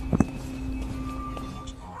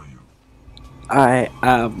 What are you? I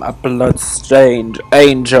am a blood-stained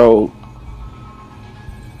angel.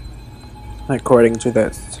 According to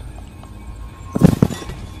this.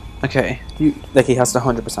 Okay, like he has to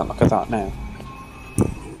 100% look at that now.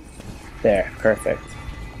 There, perfect.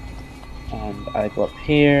 And I go up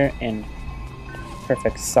here in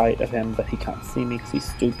perfect sight of him, but he can't see me because he's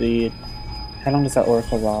stupid. How long does that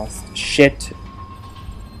oracle last? Shit.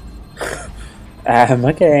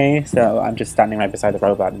 Okay, so I'm just standing right beside the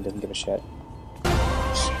robot and doesn't give a shit.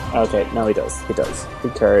 Okay, no, he does. He does. He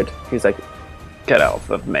cared. He's like, get off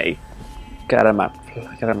of me. Get out of my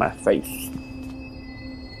face.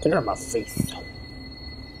 Get out of my face.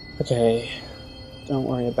 Okay, don't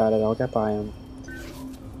worry about it. I'll get by him.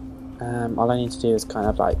 All I need to do is kind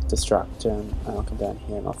of like distract him, and I'll come down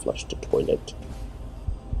here and I'll flush the toilet.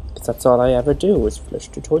 Because that's all I ever do is flush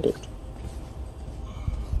the toilet.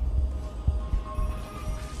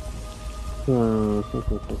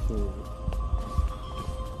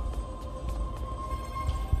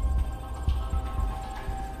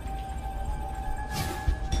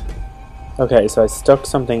 Okay, so I stuck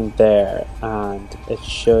something there, and it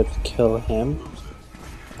should kill him,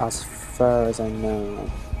 as far as I know.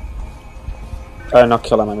 Not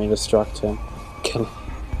kill him, I mean distract him. Kill him.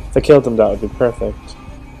 If I killed him, that would be perfect.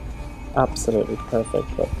 Absolutely perfect,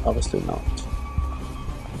 but obviously not.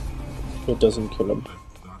 It doesn't kill him.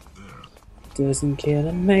 Doesn't kill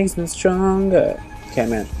him, makes me stronger. Okay,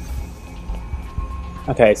 man.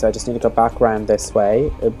 Okay, so I just need to go back around this way.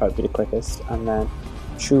 It would probably be the quickest, and then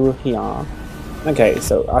through here. Okay,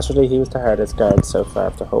 so actually he was the hardest guard so far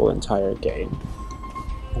of the whole entire game.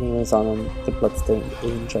 And he was on the Bloodstained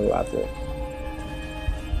Angel level.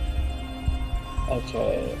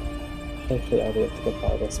 Okay, hopefully I'll be able to get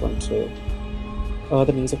by this one too. Oh,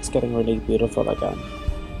 the music's getting really beautiful again.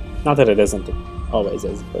 Not that it isn't, it always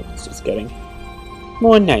is, but it's just getting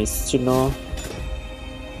more nice, you know?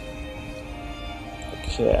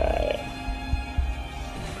 Okay.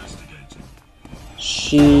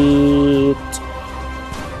 Shit.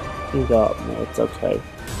 You got me, it's okay.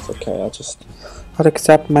 It's okay, I'll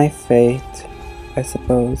accept my fate, I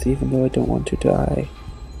suppose, even though I don't want to die.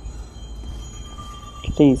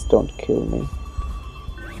 Please don't kill me.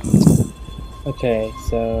 Okay,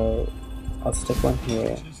 so I'll stick one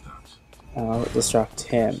here and I'll distract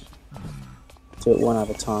him. Do it one at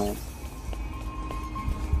a time.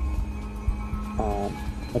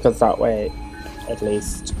 Because that way at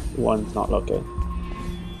least one's not looking.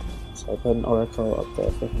 So I put an oracle up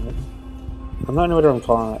there for him. I'm not sure whether I'm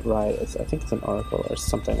calling it right. I think it's an oracle or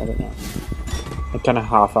something, I don't know. I kind of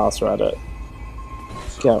half-assed read it.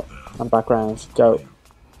 Go. On background. Go.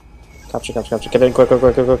 Capture, capture, capture. Get in quick, quick,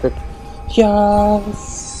 quick, quick, quick.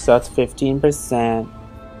 Yes! That's 15%.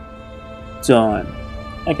 Done.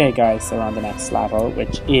 Okay guys, so we're on the next level,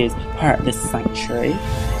 which is part of the sanctuary.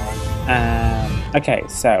 Okay,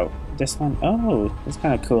 so this one, oh, it's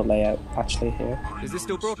kind of cool layout actually here. Is this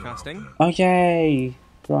still broadcasting? Oh yay!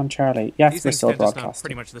 We're on Charlie. Yes, These we're things still tend to start broadcasting.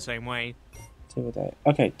 pretty much the same way.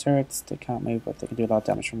 Okay, turrets, they can't move, but they can do a lot of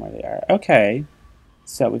damage from where they are. Okay,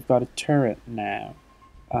 so we've got a turret now.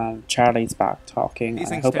 Charlie's back talking, These and I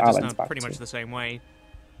things hope tend to Alan's start back pretty too. much the same way.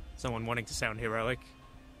 Someone wanting to sound heroic.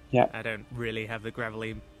 Yeah. I don't really have the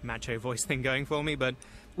gravelly macho voice thing going for me, but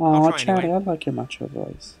Oh, I'll try Charlie, anyway. I like your macho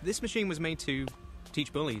voice. This machine was made to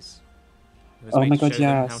teach bullies. It was Oh made my to God, show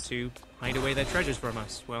them yes. how to hide away their treasures from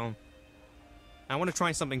us. Well, I want to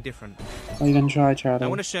try something different. What are you gonna try, Charlie? I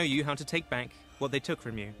want to show you how to take back what they took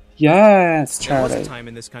from you. Yes, There was Charlie. a time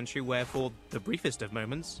in this country where, for the briefest of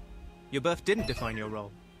moments, your birth didn't define your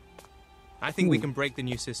role. I think we can break the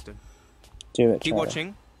new system. Do it, Keep Charlie.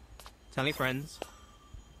 watching, tell your friends,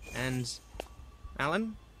 and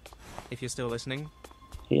Alan, if you're still listening,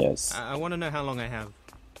 He is. I want to know how long I have.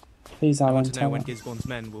 Please, I Alan, want to know tell when him. Gisborne's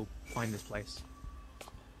men will find this place.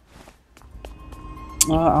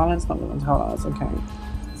 Oh, Alan's not going to tell us, okay.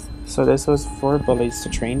 So this was for bullies to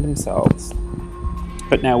train themselves,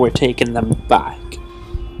 but now we're taking them back.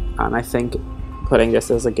 And I think putting this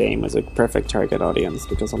as a game is a perfect target audience,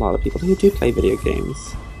 because a lot of people who do play video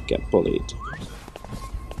games get bullied.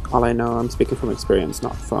 All I know, I'm speaking from experience,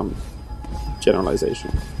 not from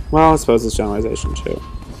generalization. Well, I suppose it's generalization too.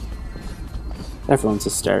 Everyone's a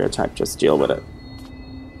stereotype, just deal with it.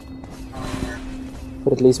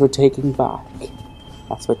 But at least we're taking back.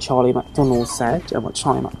 That's what Charlie McDonald said, and what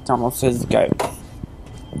Charlie McDonald says go.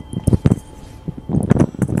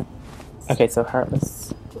 Okay, so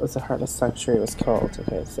Heartless, what was the Heartless Sanctuary was called?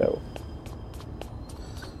 Okay, so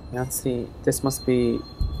let's see, this must be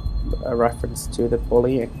a reference to the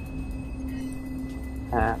bullying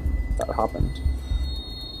that happened,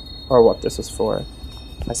 or what this was for,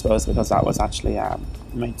 I suppose, because that was actually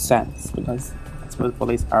made sense, because I suppose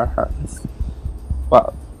bullies are heartless.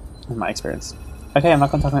 Well, in my experience. Okay, I'm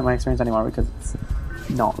not going to talk about my experience anymore because it's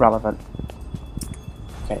not relevant.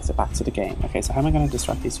 Okay, so back to the game. Okay, so how am I going to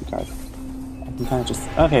distract these two guys? I can kind of just...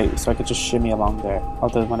 Okay, so I could just shimmy along there.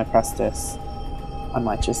 Although when I press this, I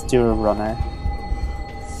might just do a runner.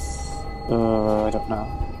 I don't know.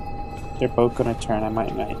 They're both going to turn, I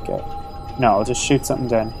might make it. No, I'll just shoot something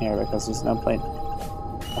down here because there's no point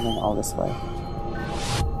coming all this way.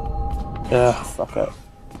 Ugh, fuck it.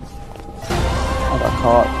 I got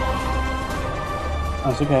caught.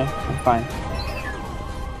 That's okay, I'm fine.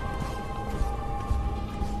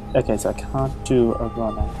 Okay, so I can't do a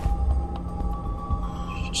runner.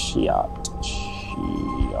 Shit.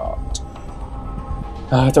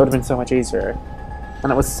 Oh, it would have been so much easier.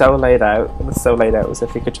 And it was so laid out. It was so laid out as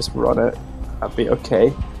if we could just run it. I'd be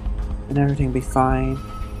okay. And everything would be fine.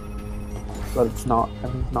 But it's not.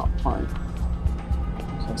 Everything's not fine.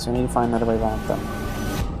 Okay, so I need to find another way around them.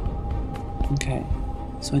 Okay.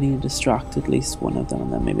 So I need to distract at least one of them,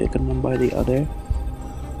 and then maybe I can run by the other.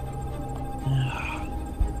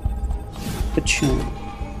 Ka-choom.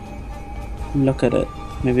 Look at it.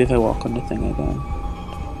 Maybe if I walk on the thing again.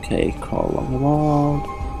 Okay, crawl along the wall.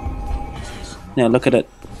 Now look at it.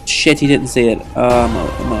 Shit, he didn't see it. I'm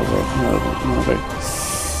over.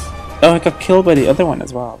 Oh, I got killed by the other one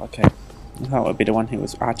as well. Okay. I thought it would be the one who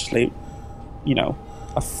was actually, you know,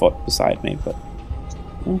 a foot beside me, but...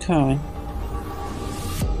 Okay.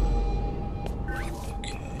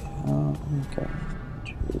 Okay.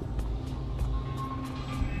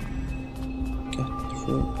 Get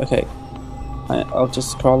through. Okay. I'll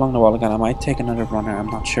just crawl along the wall again. I might take another runner. I'm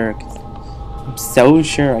not sure. I'm so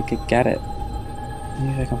sure I could get it.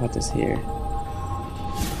 Maybe if I can put this here.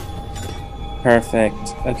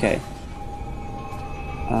 Perfect. Okay.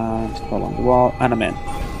 And crawl along the wall. And I'm in.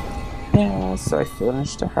 Yeah, so I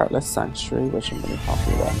finished the Heartless Sanctuary, which I'm really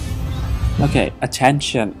happy with. Okay,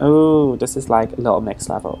 attention. Oh, this is like a little mix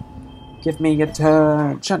level. Give me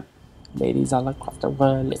attention. Ladies all across the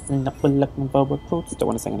world, listen up, we're looking for recruits. Don't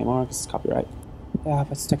want to sing anymore because it's copyright. Yeah,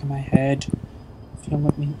 but stuck in my head. Film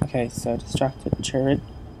with me. Okay, so distracted turret.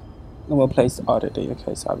 We'll place oddity.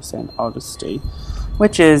 Okay, so I was saying oddity,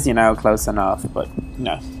 which is, you know, close enough, but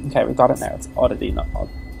no. Okay, we got it now. It's oddity, not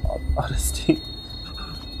oddity.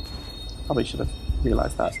 Probably should have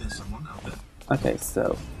realized that. Okay,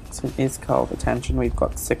 so this one is called attention. We've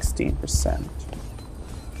got 16%.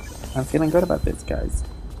 I'm feeling good about this, guys.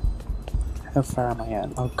 How far am I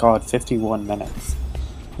in? Oh god, 51 minutes.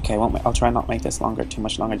 Okay, I'll try not make this too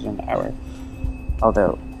much longer than an hour.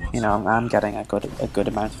 Although, you know, I'm getting a good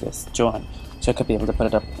amount of this done, so I could be able to put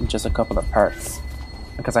it up in just a couple of parts.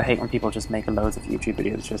 Because I hate when people just make loads of YouTube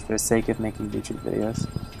videos just for the sake of making YouTube videos.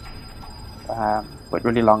 With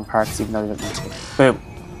really long parts, even though they don't need to. Boom!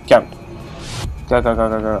 Go! Go, go, go,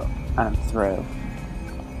 go, go. And I'm through.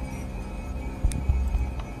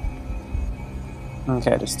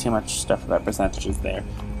 Okay, there's too much stuff about percentages there.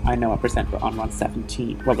 I know what percent we're on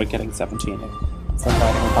 17. Well, we're getting 17. So I'm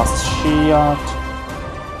riding across shot.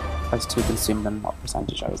 I was too consumed in what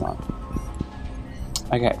percentage I was on.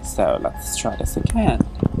 Okay, so let's try this again.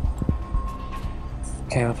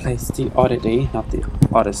 Okay, we'll place the oddity, not the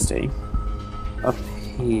odyssey, up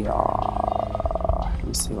here. Let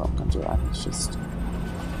me see what I'm gonna do. I think it's just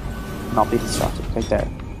not be distracted. Okay, there.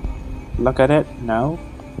 Look at it. No.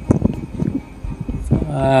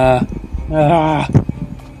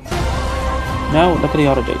 No, look at the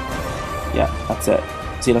oddity. Yeah, that's it.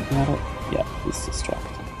 Is he looking at it? Yeah, he's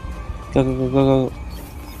distracted. Go, go, go, go, go.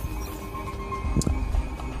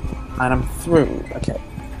 And I'm through. Okay.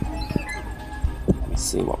 Let me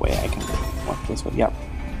see what way I can work this with. Yep.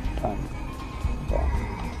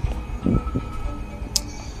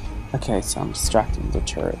 Okay, so I'm distracting the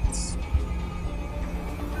turrets.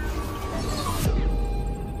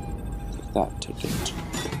 Take that ticket.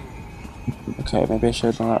 Okay, maybe I should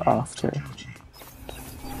have done that after.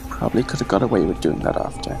 Probably could have got away with doing that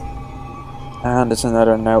after. And it's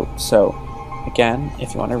another note, so again,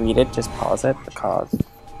 if you want to read it, just pause it, because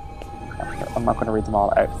I'm not going to read them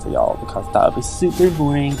all out for y'all, because that would be super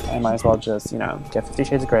boring. I might as well just, you know, get 50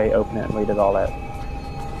 Shades of Grey, open it, and read it all out.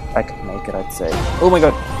 I could make it, I'd say. Oh my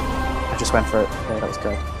god! I just went for it. Okay, that was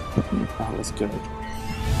good. That was good.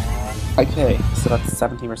 Okay, so that's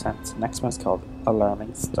 17%. Next one's called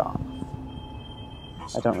Alarming Stop.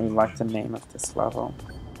 I don't really like the name of this level.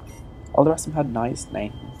 All the rest of them had nice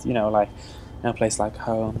names, you know, like No Place Like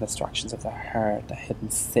Home, Distractions of the Heart, The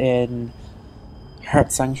Hidden Sin,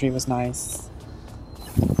 Heart Sanctuary was nice.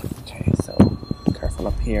 Okay, so careful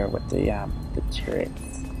up here with the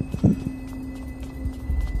turrets.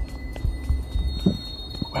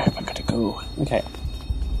 Where am I gonna go? Okay.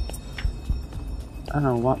 I don't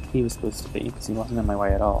know what he was supposed to be, because he wasn't in my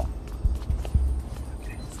way at all.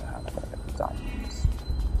 Okay, so how am I gonna get the diamonds?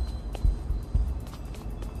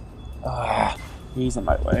 Ah, he's in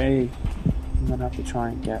my way. I'm gonna have to try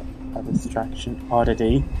and get a distraction.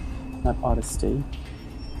 Oddity, not odyssey.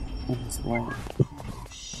 In his way.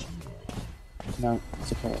 No,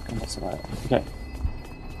 it's okay, I can mess about it. Okay.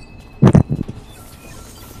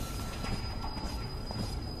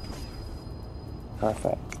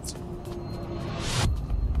 Perfect.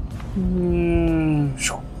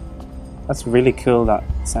 That's really cool, that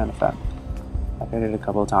sound effect. I've heard it a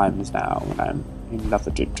couple of times now when I'm in love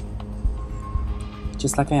with it.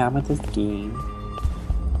 Just like I am with this game.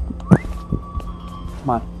 Come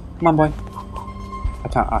on. Come on, boy. I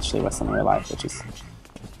can't actually whistle in real life, which is...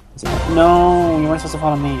 No! You weren't supposed to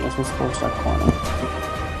follow me. You were supposed to go to that corner.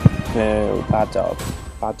 No, bad dog.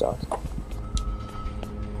 Bad dog.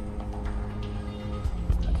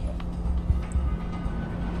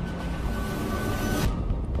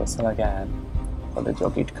 Whistle again for the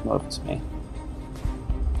doggy to come over to me.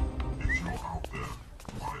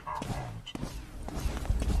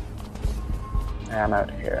 I am out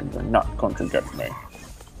here and you're not going to get me.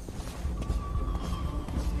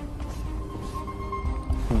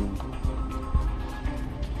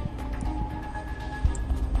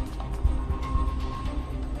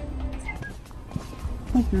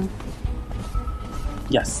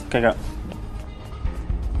 Yes, okay, go.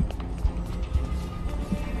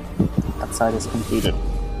 That side is completed.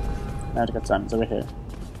 Now to get Simon's over here.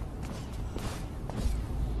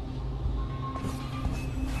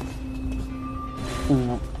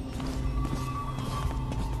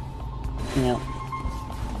 Yeah.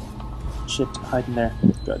 Shit, hiding there.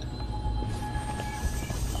 Good.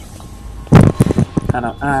 And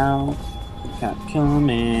ow. You can't kill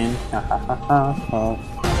me. Ha ha ha ha ha.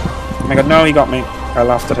 Oh my god, no, he got me. I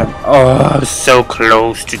laughed at him. Oh, so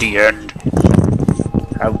close to the end.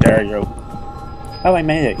 How dare you. Oh, I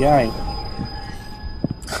made it, yay.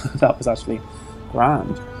 That was actually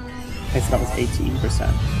grand. Okay, so that was 18%.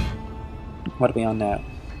 What are we on now?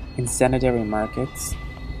 Incedinary Markets.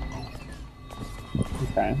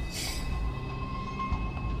 Okay.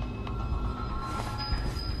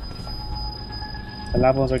 The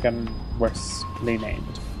levels are getting worsely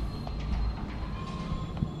named.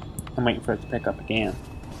 I'm waiting for it to pick up again.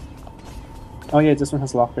 Oh yeah, this one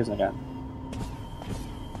has lockers again.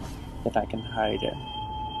 That I can hide in.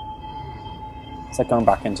 It's like going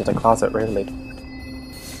back into the closet, really.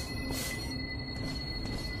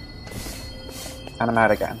 And I'm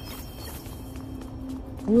out again.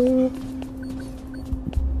 Woo.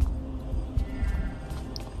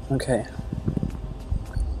 Okay.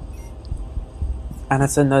 And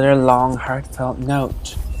it's another long, heartfelt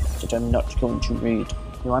note that I'm not going to read.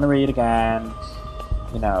 If you want to read again,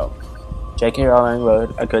 you know, J.K. Rowling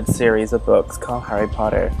wrote a good series of books called Harry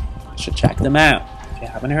Potter. You should check them out. If you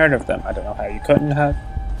haven't heard of them, I don't know how you couldn't have.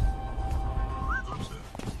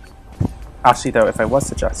 Actually though, if I was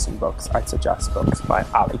suggesting books, I'd suggest books by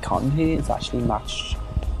Ali Conti. It's actually matched,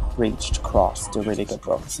 reached, crossed. They're really good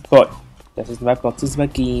books. But this is about books, this is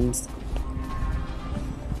about games.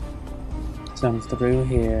 So I'm through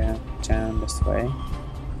here, down this way.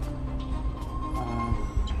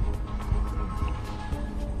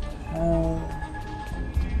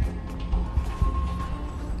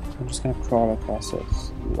 I'm just gonna crawl across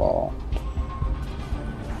this wall.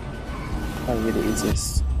 Probably the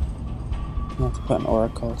easiest. I have to put an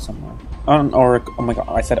oracle somewhere. Oh, an oracle. Oh my god,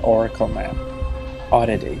 I said oracle, man.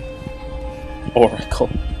 Oddity. Oracle.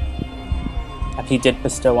 And he did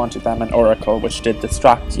bestow onto them an oracle, which did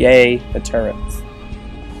distract, yay, the turrets.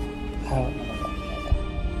 How am I going to know that?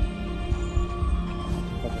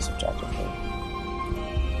 What is objectively?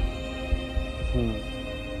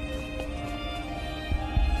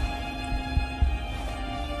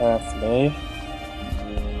 Carefully.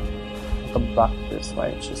 Come back this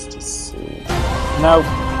way just to see. No!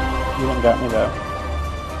 You didn't get me though.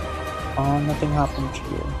 Oh, nothing happened to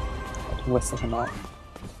you. I can whistle him out.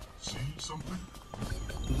 See something?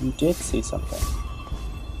 You did see something.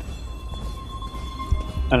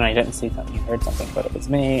 Oh no, you didn't see something, you heard something, but it was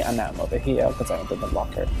me, and now I'm over here because I went in the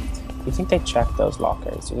locker. You think they check those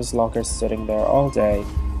lockers? There's lockers sitting there all day.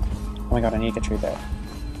 Oh my god, I need to get through there.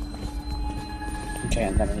 Okay,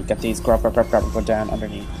 and then I need to get these grub down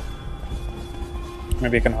underneath.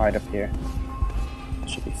 Maybe I can hide up here.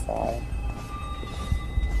 Should be fine.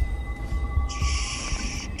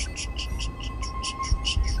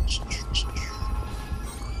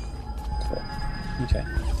 Cool. Okay.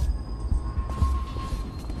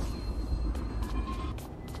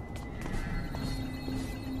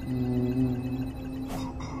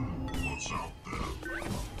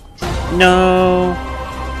 No!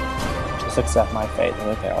 Just accept my fate.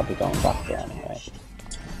 Okay, I'll be going back there anyway.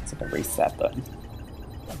 It's like a reset button.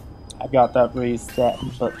 I've got that reset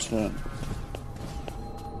button.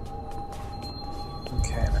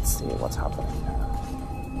 Okay, let's see what's happening now.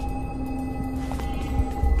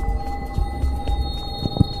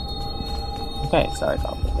 Okay, sorry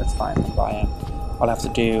about that. That's fine. I'm buying. All I have to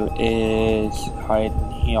do is hide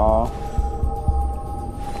in here.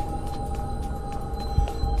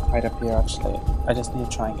 right up here actually. I just need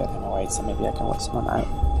to try and get him away, so maybe I can whistle him out.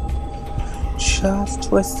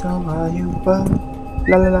 Just whistle while you run.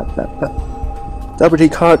 La la la la la. Somebody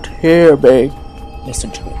can't hear me.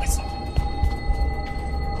 Listen to me whistle.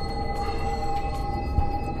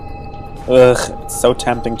 Ugh, it's so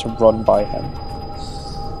tempting to run by him.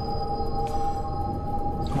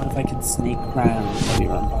 What if I can sneak round and maybe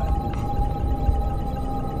run by him?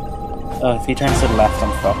 Oh, if he turns to the left,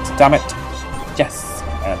 I'm fucked. Damn it! Yes!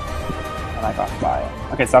 And I got by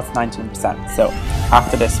him. Okay, so that's 19%. So,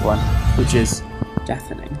 after this one, which is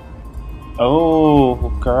Deafening. Oh,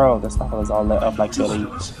 girl, this level is all lit up like Billy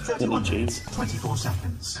G. 24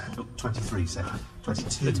 seconds. 23 seconds.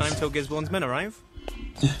 22 The time till Gisborne's men arrive?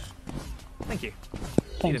 Thank you.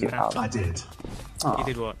 Thank you, Al. I did. You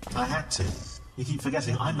did what? I had to. You keep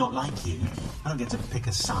forgetting I'm not like you. I don't get to pick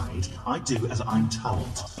a side. I do as I'm told.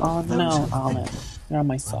 Oh Those no, who Alan. think You're on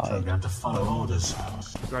my I'm side. programmed to follow orders.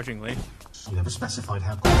 Grudgingly. You never specified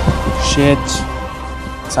how. Shit.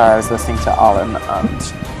 Sorry, I was listening to Alan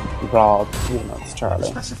and Rob, even though it's You Charlie.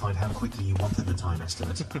 specified how quickly you wanted the time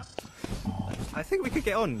estimate. I think we could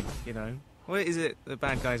get on, you know. What is it the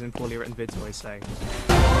bad guys in poorly written vids always say?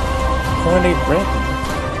 Poorly written.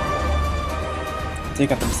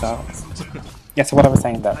 Dig at themselves. Yeah, so what I was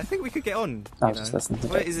saying I there. think we could get on, I'll you just know. listen to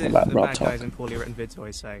What it is and it let the Rob bad talk. guys in poorly written vids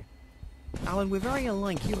always say? Alan, we're very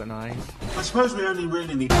alike, you and I. I suppose we only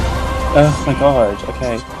really need. Oh my god,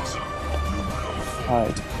 okay. Hide.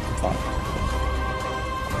 I'm fine.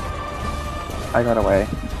 I got away.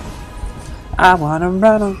 I wanna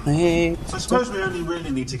run away. I suppose we only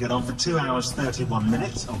really need to get on for 2 hours 31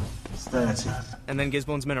 minutes. Oh, 30. And then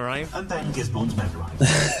Gisborne's men arrive? And then Gisborne's men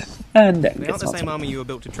arrive. And then They gets aren't the on same to- army you were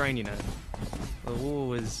built to train, you know. The war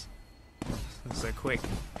was so quick,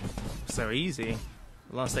 so easy.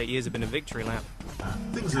 The last 8 years have been a victory lap.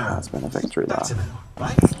 Things are It's been a victory lap. better now,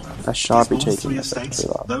 right? I shall be Gisborne's taking 3 a estates,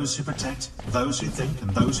 victory lap. those who protect, those who think, and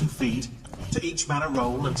those who feed. To each man a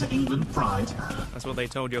role, and to England pride. That's what they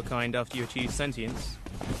told your kind after you achieved sentience.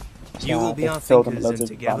 Yeah, You will be they our filled them thinkers, loads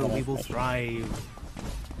and of together random we will information. thrive.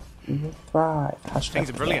 We will thrive. Hashtag Things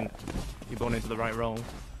are brilliant. You're born into the right role.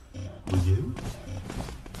 Were you?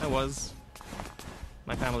 I was.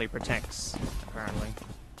 My family protects, apparently.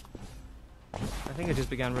 I think I just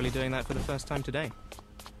began really doing that for the first time today.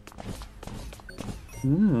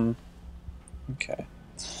 Hmm. Okay.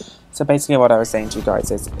 So basically what I was saying to you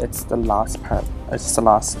guys is it's the last part, it's the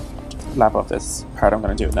last level of this part I'm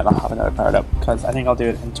going to do, and then I'll have another part up, because I think I'll do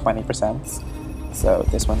it in 20%. So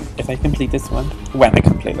this one, if I complete this one, when I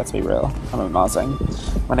complete, let's be real, I'm amazing.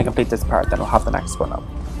 When I complete this part, then I'll have the next one up,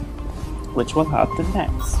 which will have the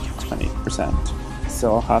next 20%.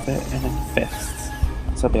 So I'll have it in fifths,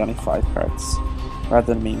 so it'll be only 5 parts,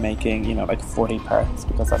 rather than me making, you know, like 40 parts,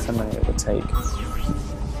 because that's how many it would take.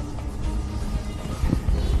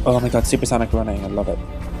 Oh my god, supersonic running, I love it.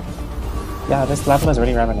 Yeah, this level is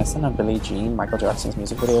really reminiscent of Billie Jean, Michael Jackson's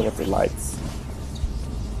music video with the lights.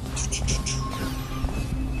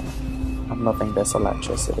 I'm loving this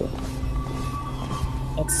electricity.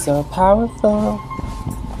 It's so powerful.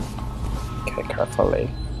 Okay, carefully.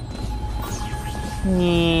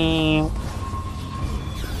 Turn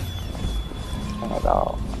it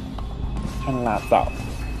off. Turn that off.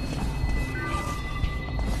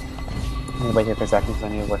 I'm gonna wait here for a second because I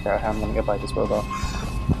need to work out how I'm gonna get by this robot.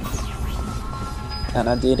 And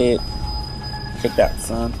I did it. Take that,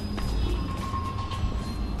 son.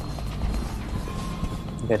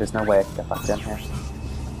 Okay, there's no way I can get back down here.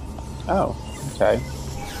 Oh, okay.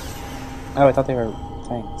 Oh, I thought they were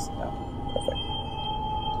things. No, perfect.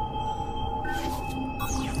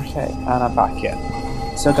 Okay, and I'm back in.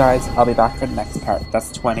 So guys, I'll be back for the next part.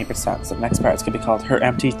 That's 20%. So the next part is going to be called Her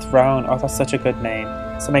Empty Throne. Oh, that's such a good name.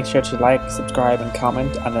 So make sure to like, subscribe, and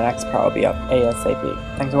comment, and the next part will be up ASAP.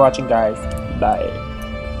 Thanks for watching, guys. Bye.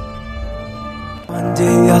 One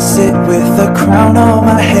day I'll sit with a crown on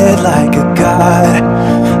my head like a god.